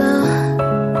let go.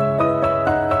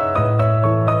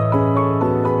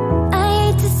 I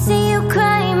hate to see you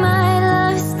cry, my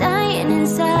love's dying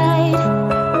inside.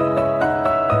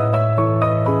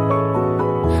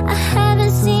 I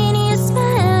haven't seen you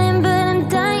smiling, but I'm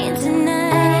dying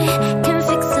tonight. Can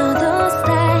fix all those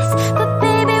lies, but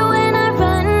baby, when I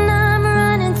run, I'm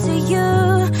running to you.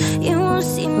 You won't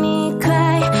see me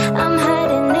cry, I'm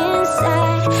hiding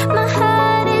inside. My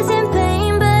heart is in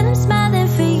pain, but I'm smiling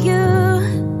for you.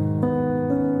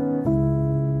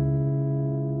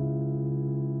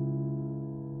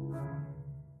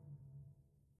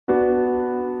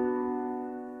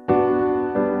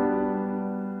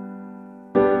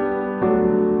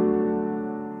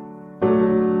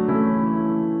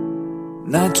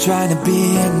 Not trying to be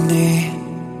indie,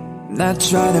 not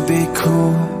trying to be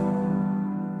cool,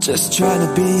 just trying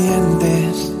to be in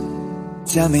this.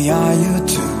 Tell me, are you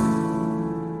too?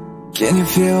 Can you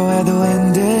feel where the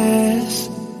wind is?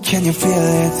 Can you feel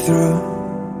it through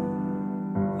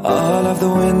all of the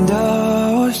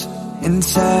windows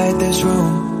inside this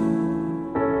room?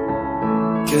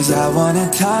 Cause I wanna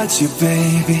touch you,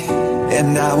 baby,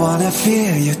 and I wanna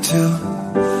feel you too.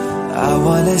 I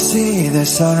wanna see the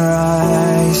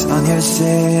sunrise on your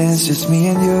sins, just me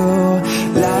and you.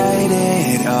 Light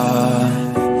it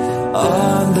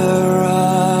on the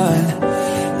run.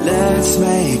 Let's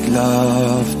make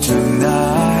love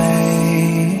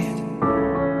tonight.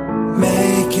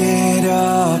 Make it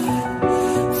up,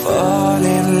 fall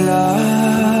in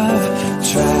love,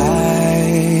 try.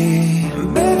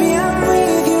 Baby, I'm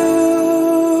with you,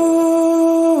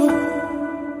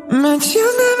 but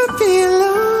you'll never be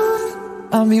alone.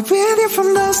 I'll be with you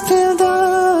from dusk till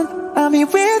dawn. I'll be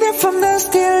with you from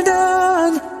dusk till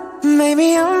dawn.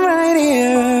 Maybe I'm right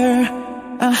here.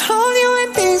 I'll hold you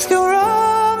when things go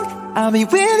wrong. I'll be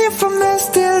with you from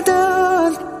dusk till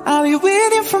dawn. I'll be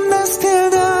with you from dusk till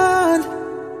dawn.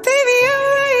 Baby, I'm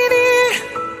right here.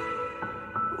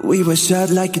 We were shot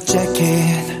like a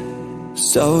jacket,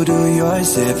 so do your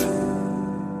zip.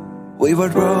 We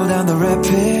would roll down the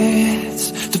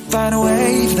rapids to find a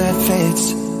wave that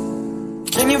fits.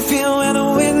 Can you feel where the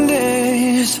wind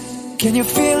is? Can you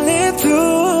feel it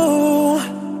through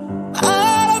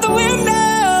all of the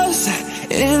windows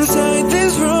inside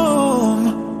this room?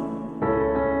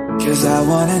 'Cause I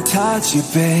wanna touch you,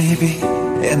 baby,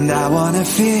 and I wanna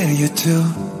feel you too.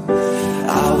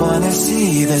 I wanna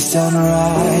see the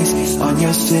sunrise on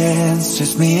your sins,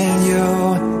 just me and you.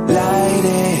 Light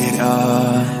it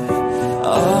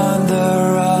on the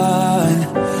run.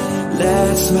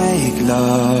 Let's make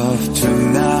love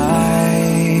tonight.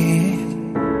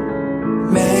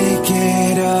 Make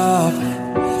it up,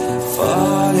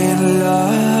 fall in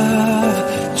love,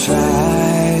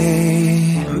 try.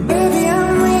 Baby,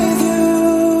 I'm with you,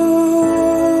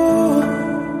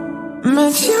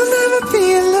 but you'll never be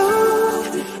alone.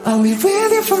 I'll be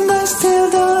with you from dusk till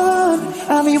dawn.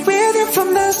 I'll be with you from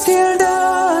dusk till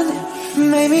dawn.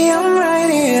 Maybe I'm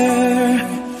right here.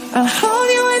 I'll hold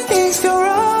you when things go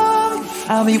wrong.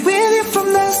 I'll be with you from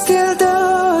dusk till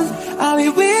dawn. I'll be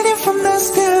with you from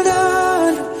dusk till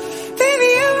dawn.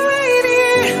 Baby, I'm right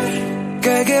here.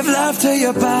 Gotta give love to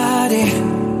your body.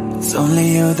 It's only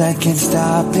you that can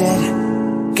stop it.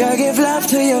 Gotta give love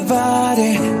to your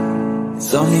body.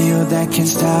 It's only you that can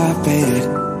stop it.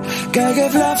 Gotta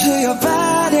give love to your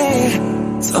body.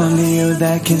 It's only you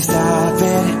that can stop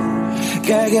it.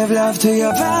 Gotta give love to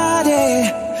your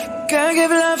body. Gotta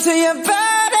give love to your body.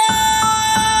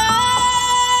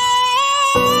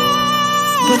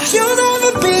 But you'll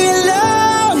never be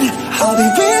alone. I'll be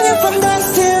with you from dusk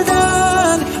till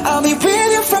dawn. I'll be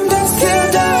with you from dusk till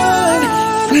dawn.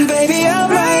 Baby, I'm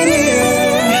right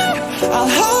here.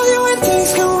 I'll hold you when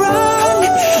things go wrong.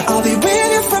 I'll be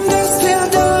with you from dusk till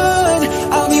dawn.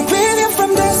 I'll be with you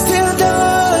from dusk till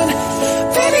dawn.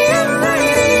 Baby, I'm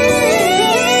right here.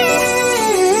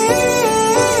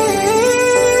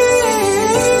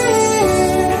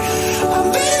 I'm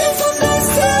with you from dusk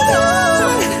till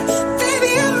dawn.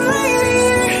 Baby, I'm right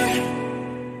here.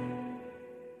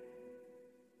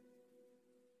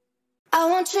 I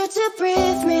want you to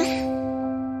breathe me.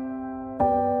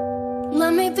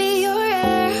 Let me be your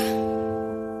air.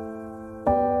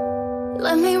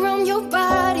 Let me roam your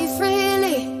body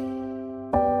freely.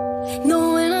 No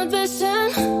inhibition,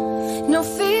 no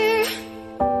fear.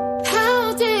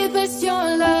 How deep is your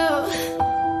love?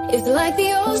 It's like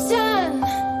the ocean,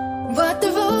 what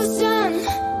devotion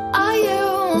are you?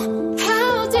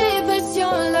 How deep is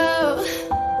your love?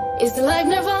 It's like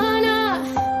nirvana.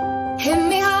 Hit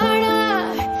me harder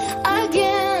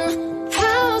again.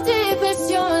 How deep is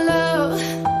your love?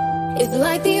 It's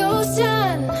like the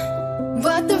ocean,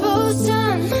 what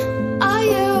devotion are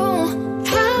you?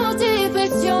 How deep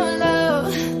is your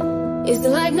love? It's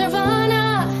like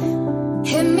nirvana.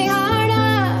 Hit me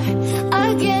harder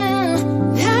again.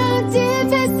 How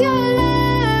deep is your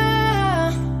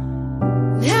love?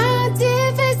 How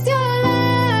deep is your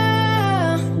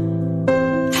love?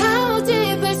 How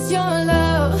deep is your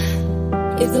love?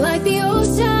 It's like the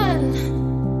ocean.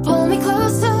 Pull me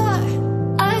closer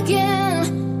again.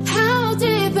 How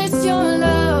deep is your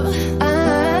love?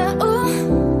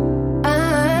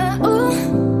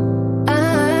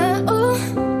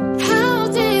 How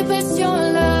deep is your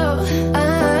love?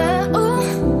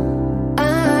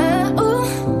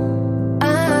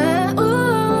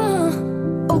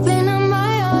 Open up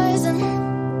my eyes and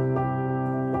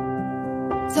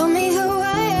tell me who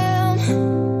I am.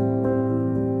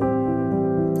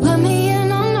 Let me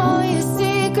in on all your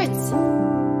secrets.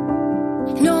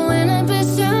 No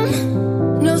inhibition,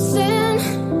 no sin.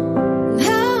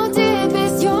 How deep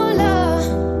is your love?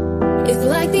 It's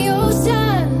like the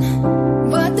ocean,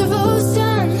 what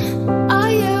devotion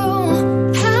are you?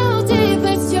 How deep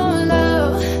is your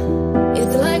love?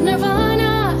 It's like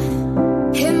nirvana.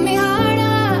 Hit me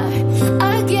harder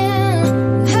again.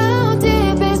 How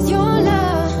deep is your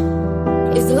love?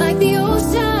 It's like the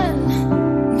ocean,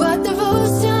 what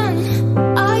devotion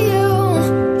are you?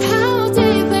 How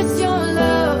deep is your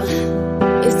love?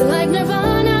 It's like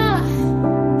nirvana.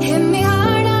 Hit me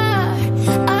harder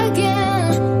again.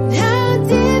 How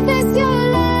deep is your love?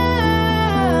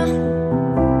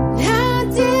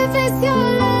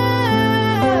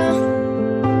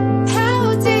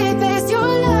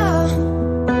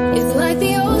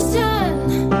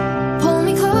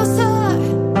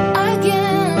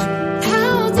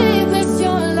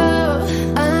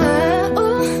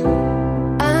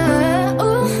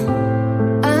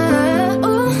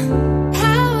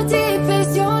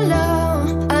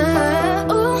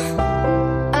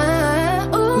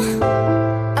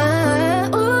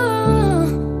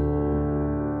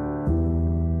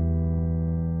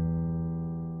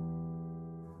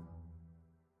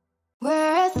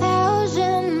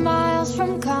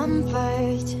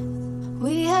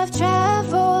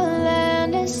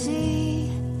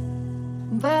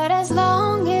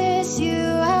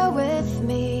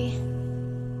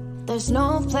 There's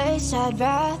no place I'd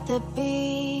rather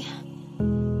be.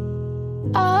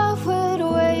 I would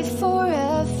wait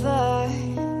forever,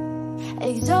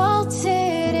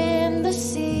 exalted in the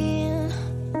scene,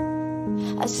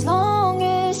 as long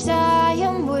as I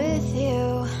am with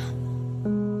you.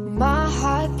 My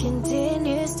heart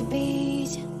continues to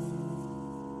beat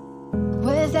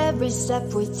with every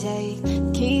step we take.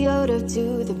 Kyoto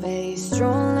to the bay,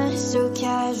 strolling so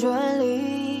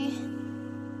casually.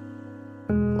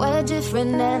 We're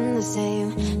different and the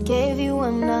same. Gave you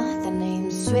another name,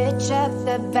 switch up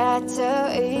the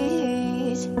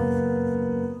batteries.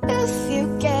 If you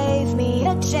gave me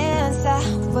a chance, I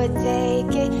would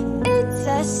take it. It's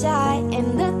a sight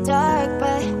in the dark,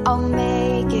 but I'll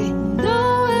make it.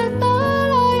 Know with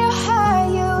all of your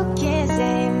heart you can't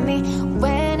save me.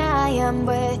 When I am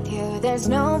with you, there's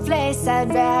no place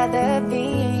I'd rather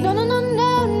be. No, no, no,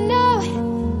 no, no.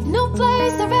 No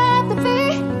place I'd rather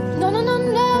be. No, no, no,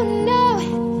 no, no.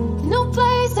 No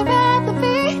place I'd rather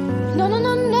be. No, no,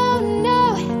 no, no,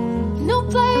 no. No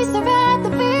place I'd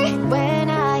rather be. When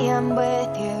I am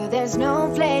with you, there's no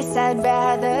place I'd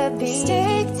rather be.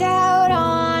 Staked out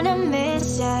on a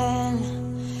mission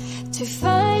to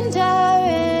find our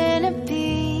inner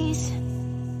peace,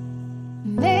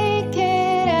 make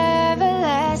it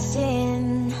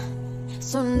everlasting,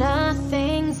 so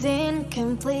nothing's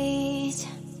incomplete.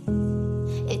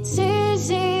 It's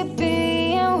easy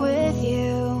being with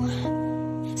you,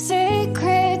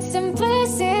 sacred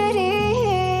simplicity,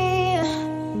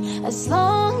 as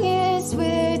long as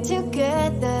we're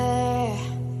together.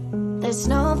 There's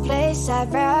no place I'd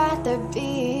rather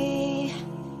be.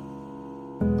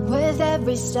 With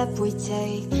every step we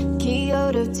take,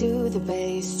 Kyoto to the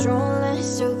bay, strolling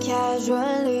so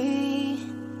casually.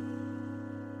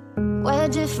 We're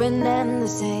different and the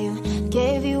same.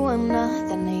 Gave you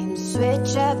another name,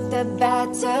 switch up the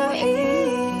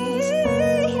batteries.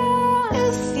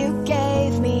 If you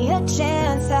gave me a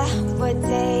chance, I would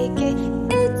take it.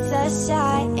 It's a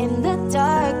sight in the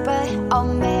dark, but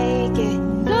I'll make it.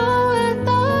 Know with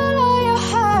all of your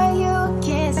heart you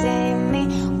can't save me.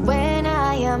 When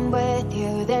I am with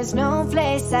you, there's no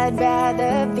place I'd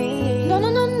rather be. No, no,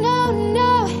 no, no,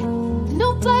 no.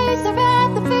 No place I'd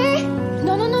rather be.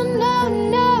 No, no, no, no,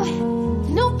 no.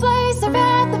 No place I'd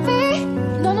rather be.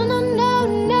 No, no, no, no,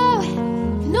 no.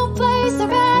 No place I'd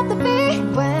rather be.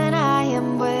 When I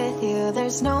am with you,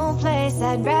 there's no place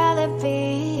I'd rather be.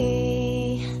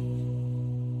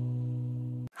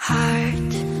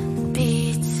 Heart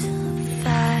beats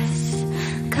fast,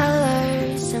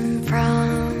 colors and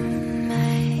promises.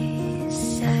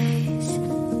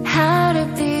 How to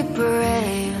be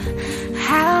brave?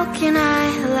 How can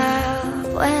I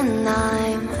love when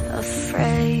I'm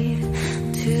afraid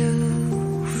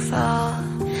to fall?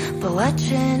 But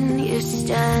watching you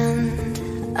stand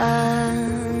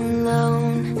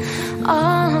alone,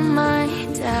 all of my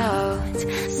doubt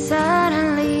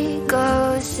suddenly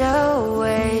goes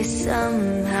away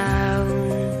somehow.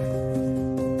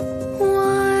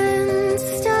 One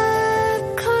step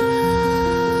closer.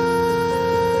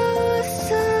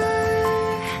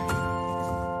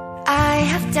 I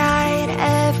have died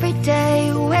every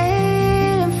day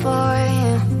waiting for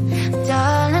you.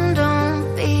 Darling,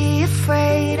 don't be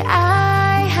afraid.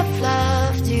 I have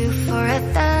loved you for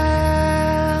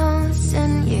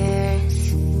 1,000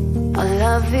 years. I'll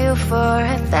love you for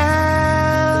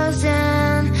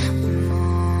 1,000 more.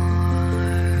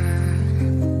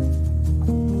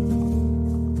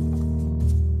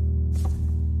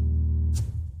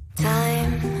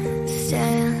 Time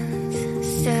stands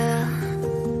still,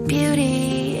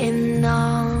 beauty in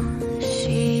all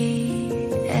she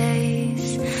is.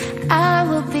 I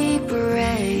will be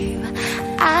brave,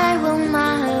 I will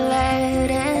not let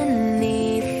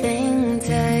anything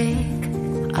take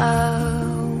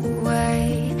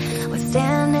away what's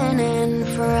standing in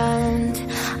front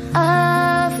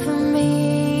of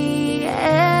me.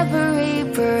 Every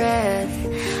breath,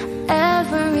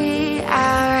 every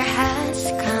hour has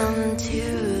come to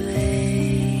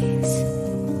this.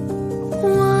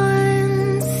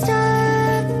 One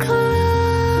step closer.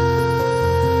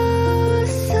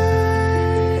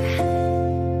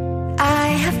 I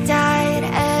have died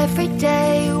every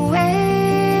day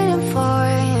waiting for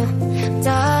you.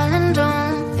 Darling,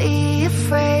 don't be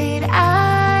afraid.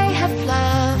 I have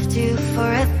loved you for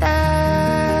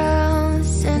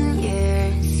 1,000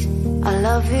 years. I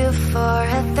love you for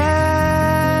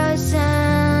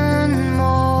 1,000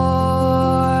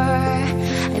 more.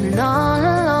 And all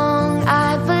along I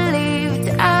believed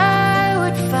I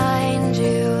would find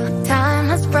you. Time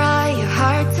has brought your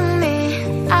heart to me.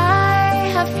 I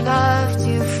have loved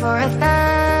you for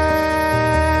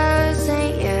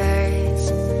 1,000 years.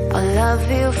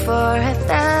 you for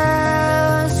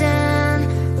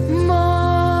 1,000 more.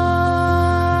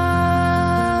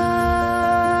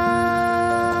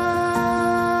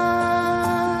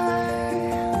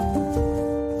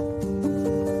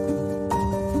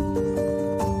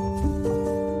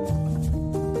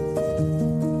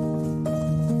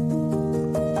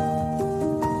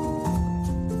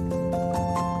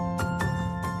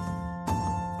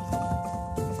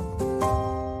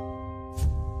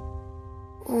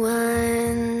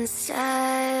 One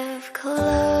step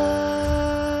closer.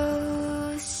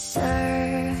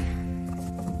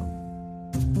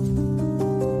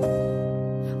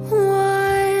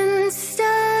 One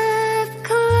step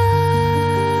closer.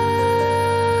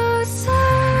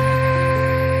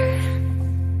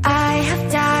 I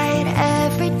have died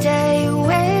every day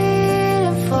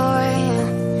waiting for you.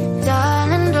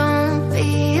 Darling, don't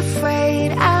be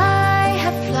afraid. I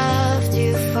have loved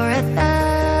you for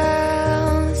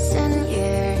 1,000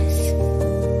 years.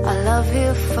 I love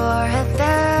you for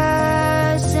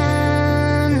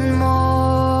 1,000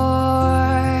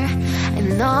 more.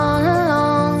 And all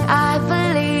along I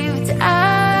believed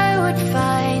I would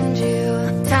find you.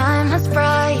 Time has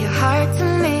brought your heart to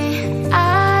me.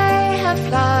 I have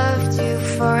loved you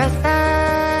for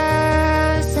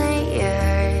 1,000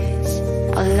 years.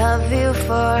 I love you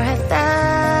for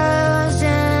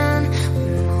 1,000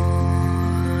 more.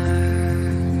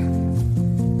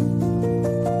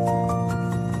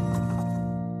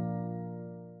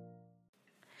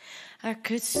 I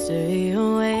could stay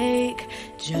awake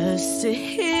just to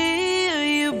hear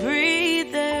you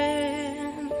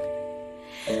breathing.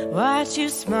 Watch you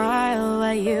smile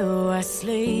while you are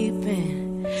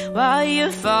sleeping, while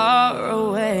you're far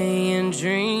away and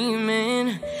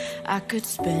dreaming. I could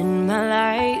spend my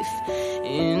life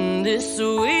in this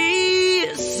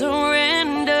sweet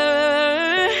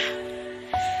surrender.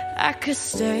 I could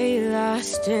stay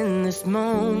lost in this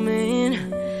moment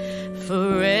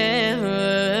forever.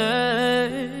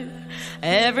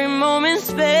 Every moment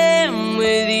spent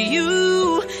with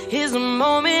you is a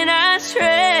moment I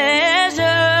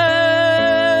treasure.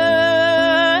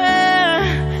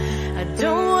 I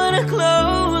don't wanna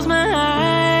close my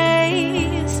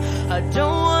eyes, I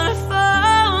don't wanna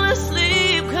fall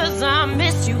asleep, 'cause I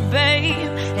miss you,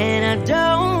 babe, and I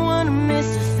don't wanna miss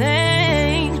a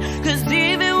thing. 'Cause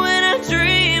even when I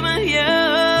dream of you,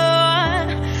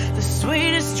 the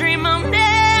sweetest dream I'll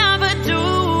never do,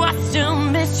 I still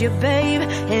miss you, babe,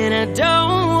 and I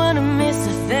don't wanna miss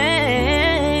a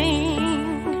thing.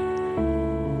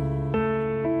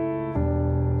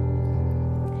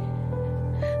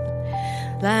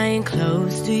 Lying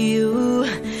close to you,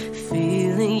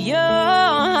 feeling your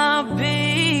heart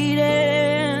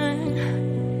beating,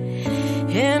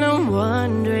 and I'm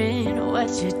wondering what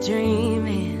you're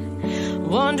dreaming,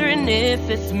 wondering if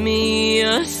it's me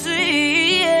you're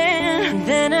seeing.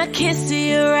 Then I kiss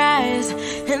your eyes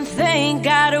and thank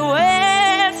God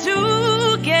we're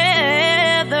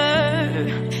together.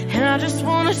 And I just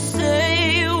wanna stay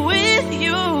with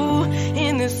you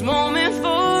in this moment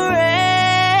forever.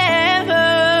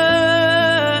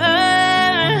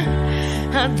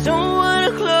 I don't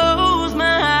wanna close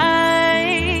my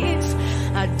eyes,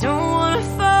 I don't wanna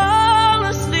fall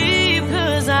asleep,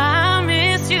 'cause I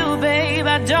miss you, babe,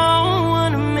 I don't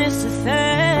wanna miss a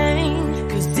thing.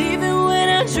 'Cause even when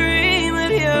I dream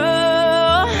of you,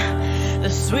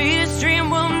 the sweetest dream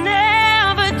we'll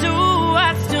never do, I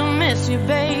still miss you,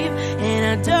 babe, and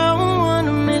I don't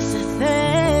wanna miss a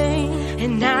thing.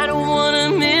 And I don't wanna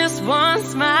miss one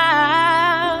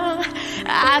smile,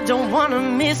 I don't wanna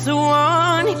miss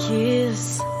one kiss.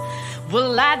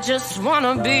 Well, I just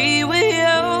wanna be with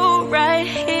you, right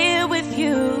here with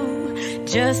you,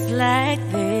 just like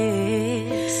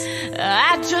this.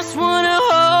 I just wanna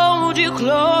hold you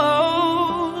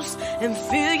close and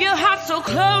feel your heart so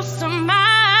close to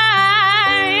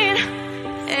mine,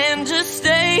 and just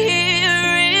stay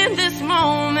here in this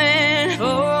moment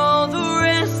for all the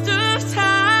rest of time.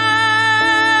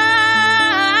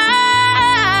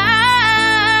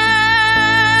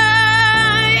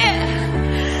 Yeah.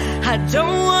 I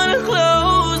don't wanna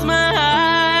close my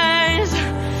eyes,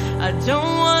 I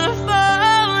don't wanna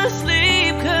fall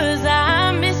asleep, 'cause I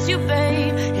miss you,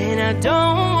 babe, and I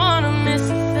don't wanna miss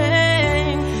a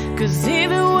thing. 'Cause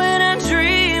even when I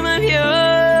dream of you,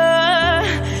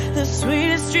 the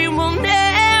sweetest dream we'll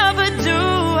never do,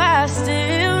 I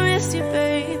still miss you,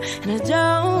 babe, and I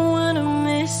don't wanna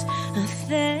miss a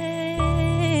thing.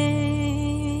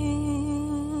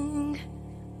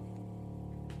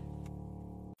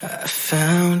 I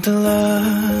found a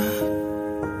love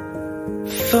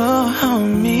for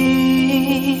me,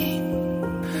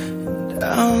 and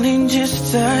Darling,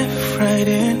 just dive right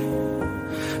in.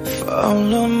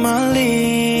 Follow my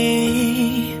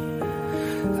lead.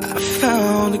 I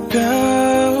found a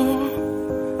girl,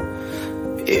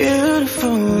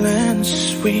 beautiful and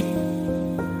sweet.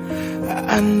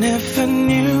 I never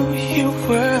knew you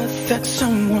were that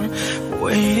someone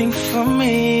waiting for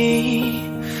me.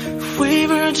 We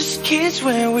were just kids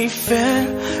when we fell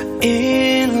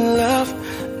in love,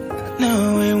 not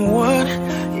knowing what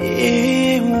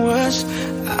it was.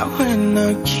 I will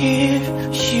not give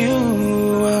you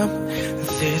up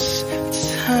this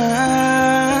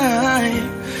time.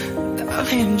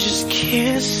 Darling, just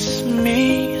kiss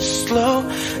me slow.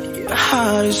 Your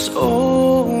heart is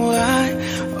all I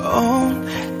own,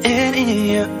 and in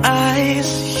your eyes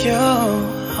you're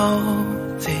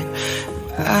holding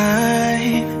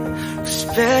mine. 'Cause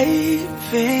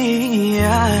baby,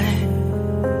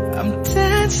 I'm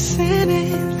dancing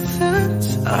in the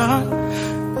dark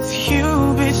with you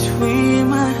between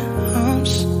my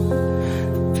arms,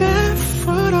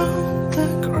 barefoot on the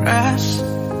grass,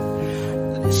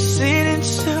 listening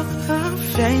to our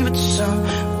favorite song.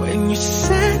 When you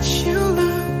said you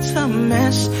looked a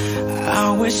mess, I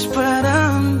whispered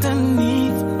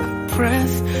underneath my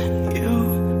breath, you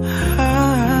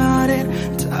heard it,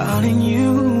 darling, you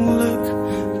look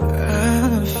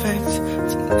perfect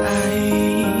tonight.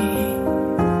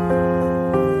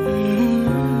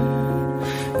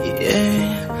 Yeah,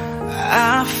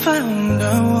 I found a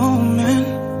woman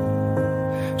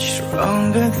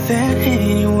stronger than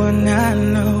anyone I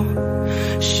know.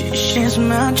 She shares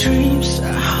my dreams. I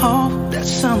hope that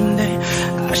someday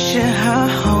I share her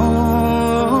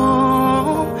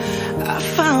home. I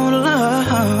found love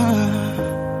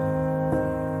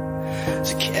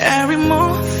to carry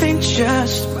more than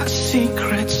just my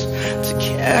secrets, to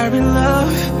carry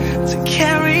love, to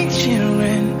carry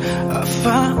children of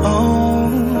our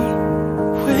own.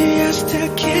 We are still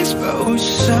kids, but we're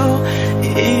so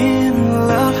in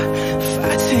love,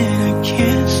 fighting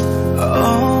against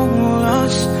all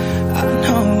odds. I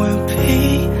know we'll be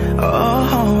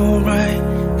alright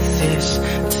this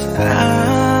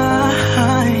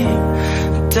time.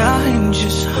 Darling,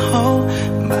 just hold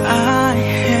my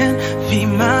hand, be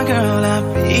my girl, I'll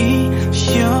be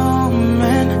your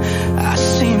man. I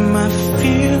see my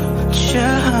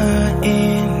future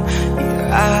in your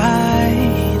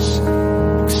eyes.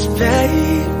 'Cause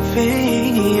baby,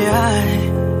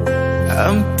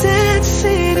 I'm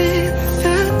dancing in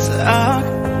the dark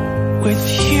with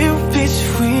you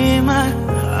between my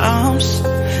arms,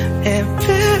 and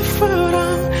barefoot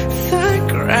on the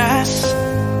grass,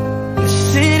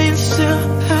 listening to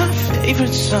our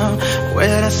favorite song.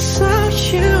 When I saw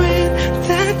you in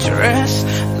that dress,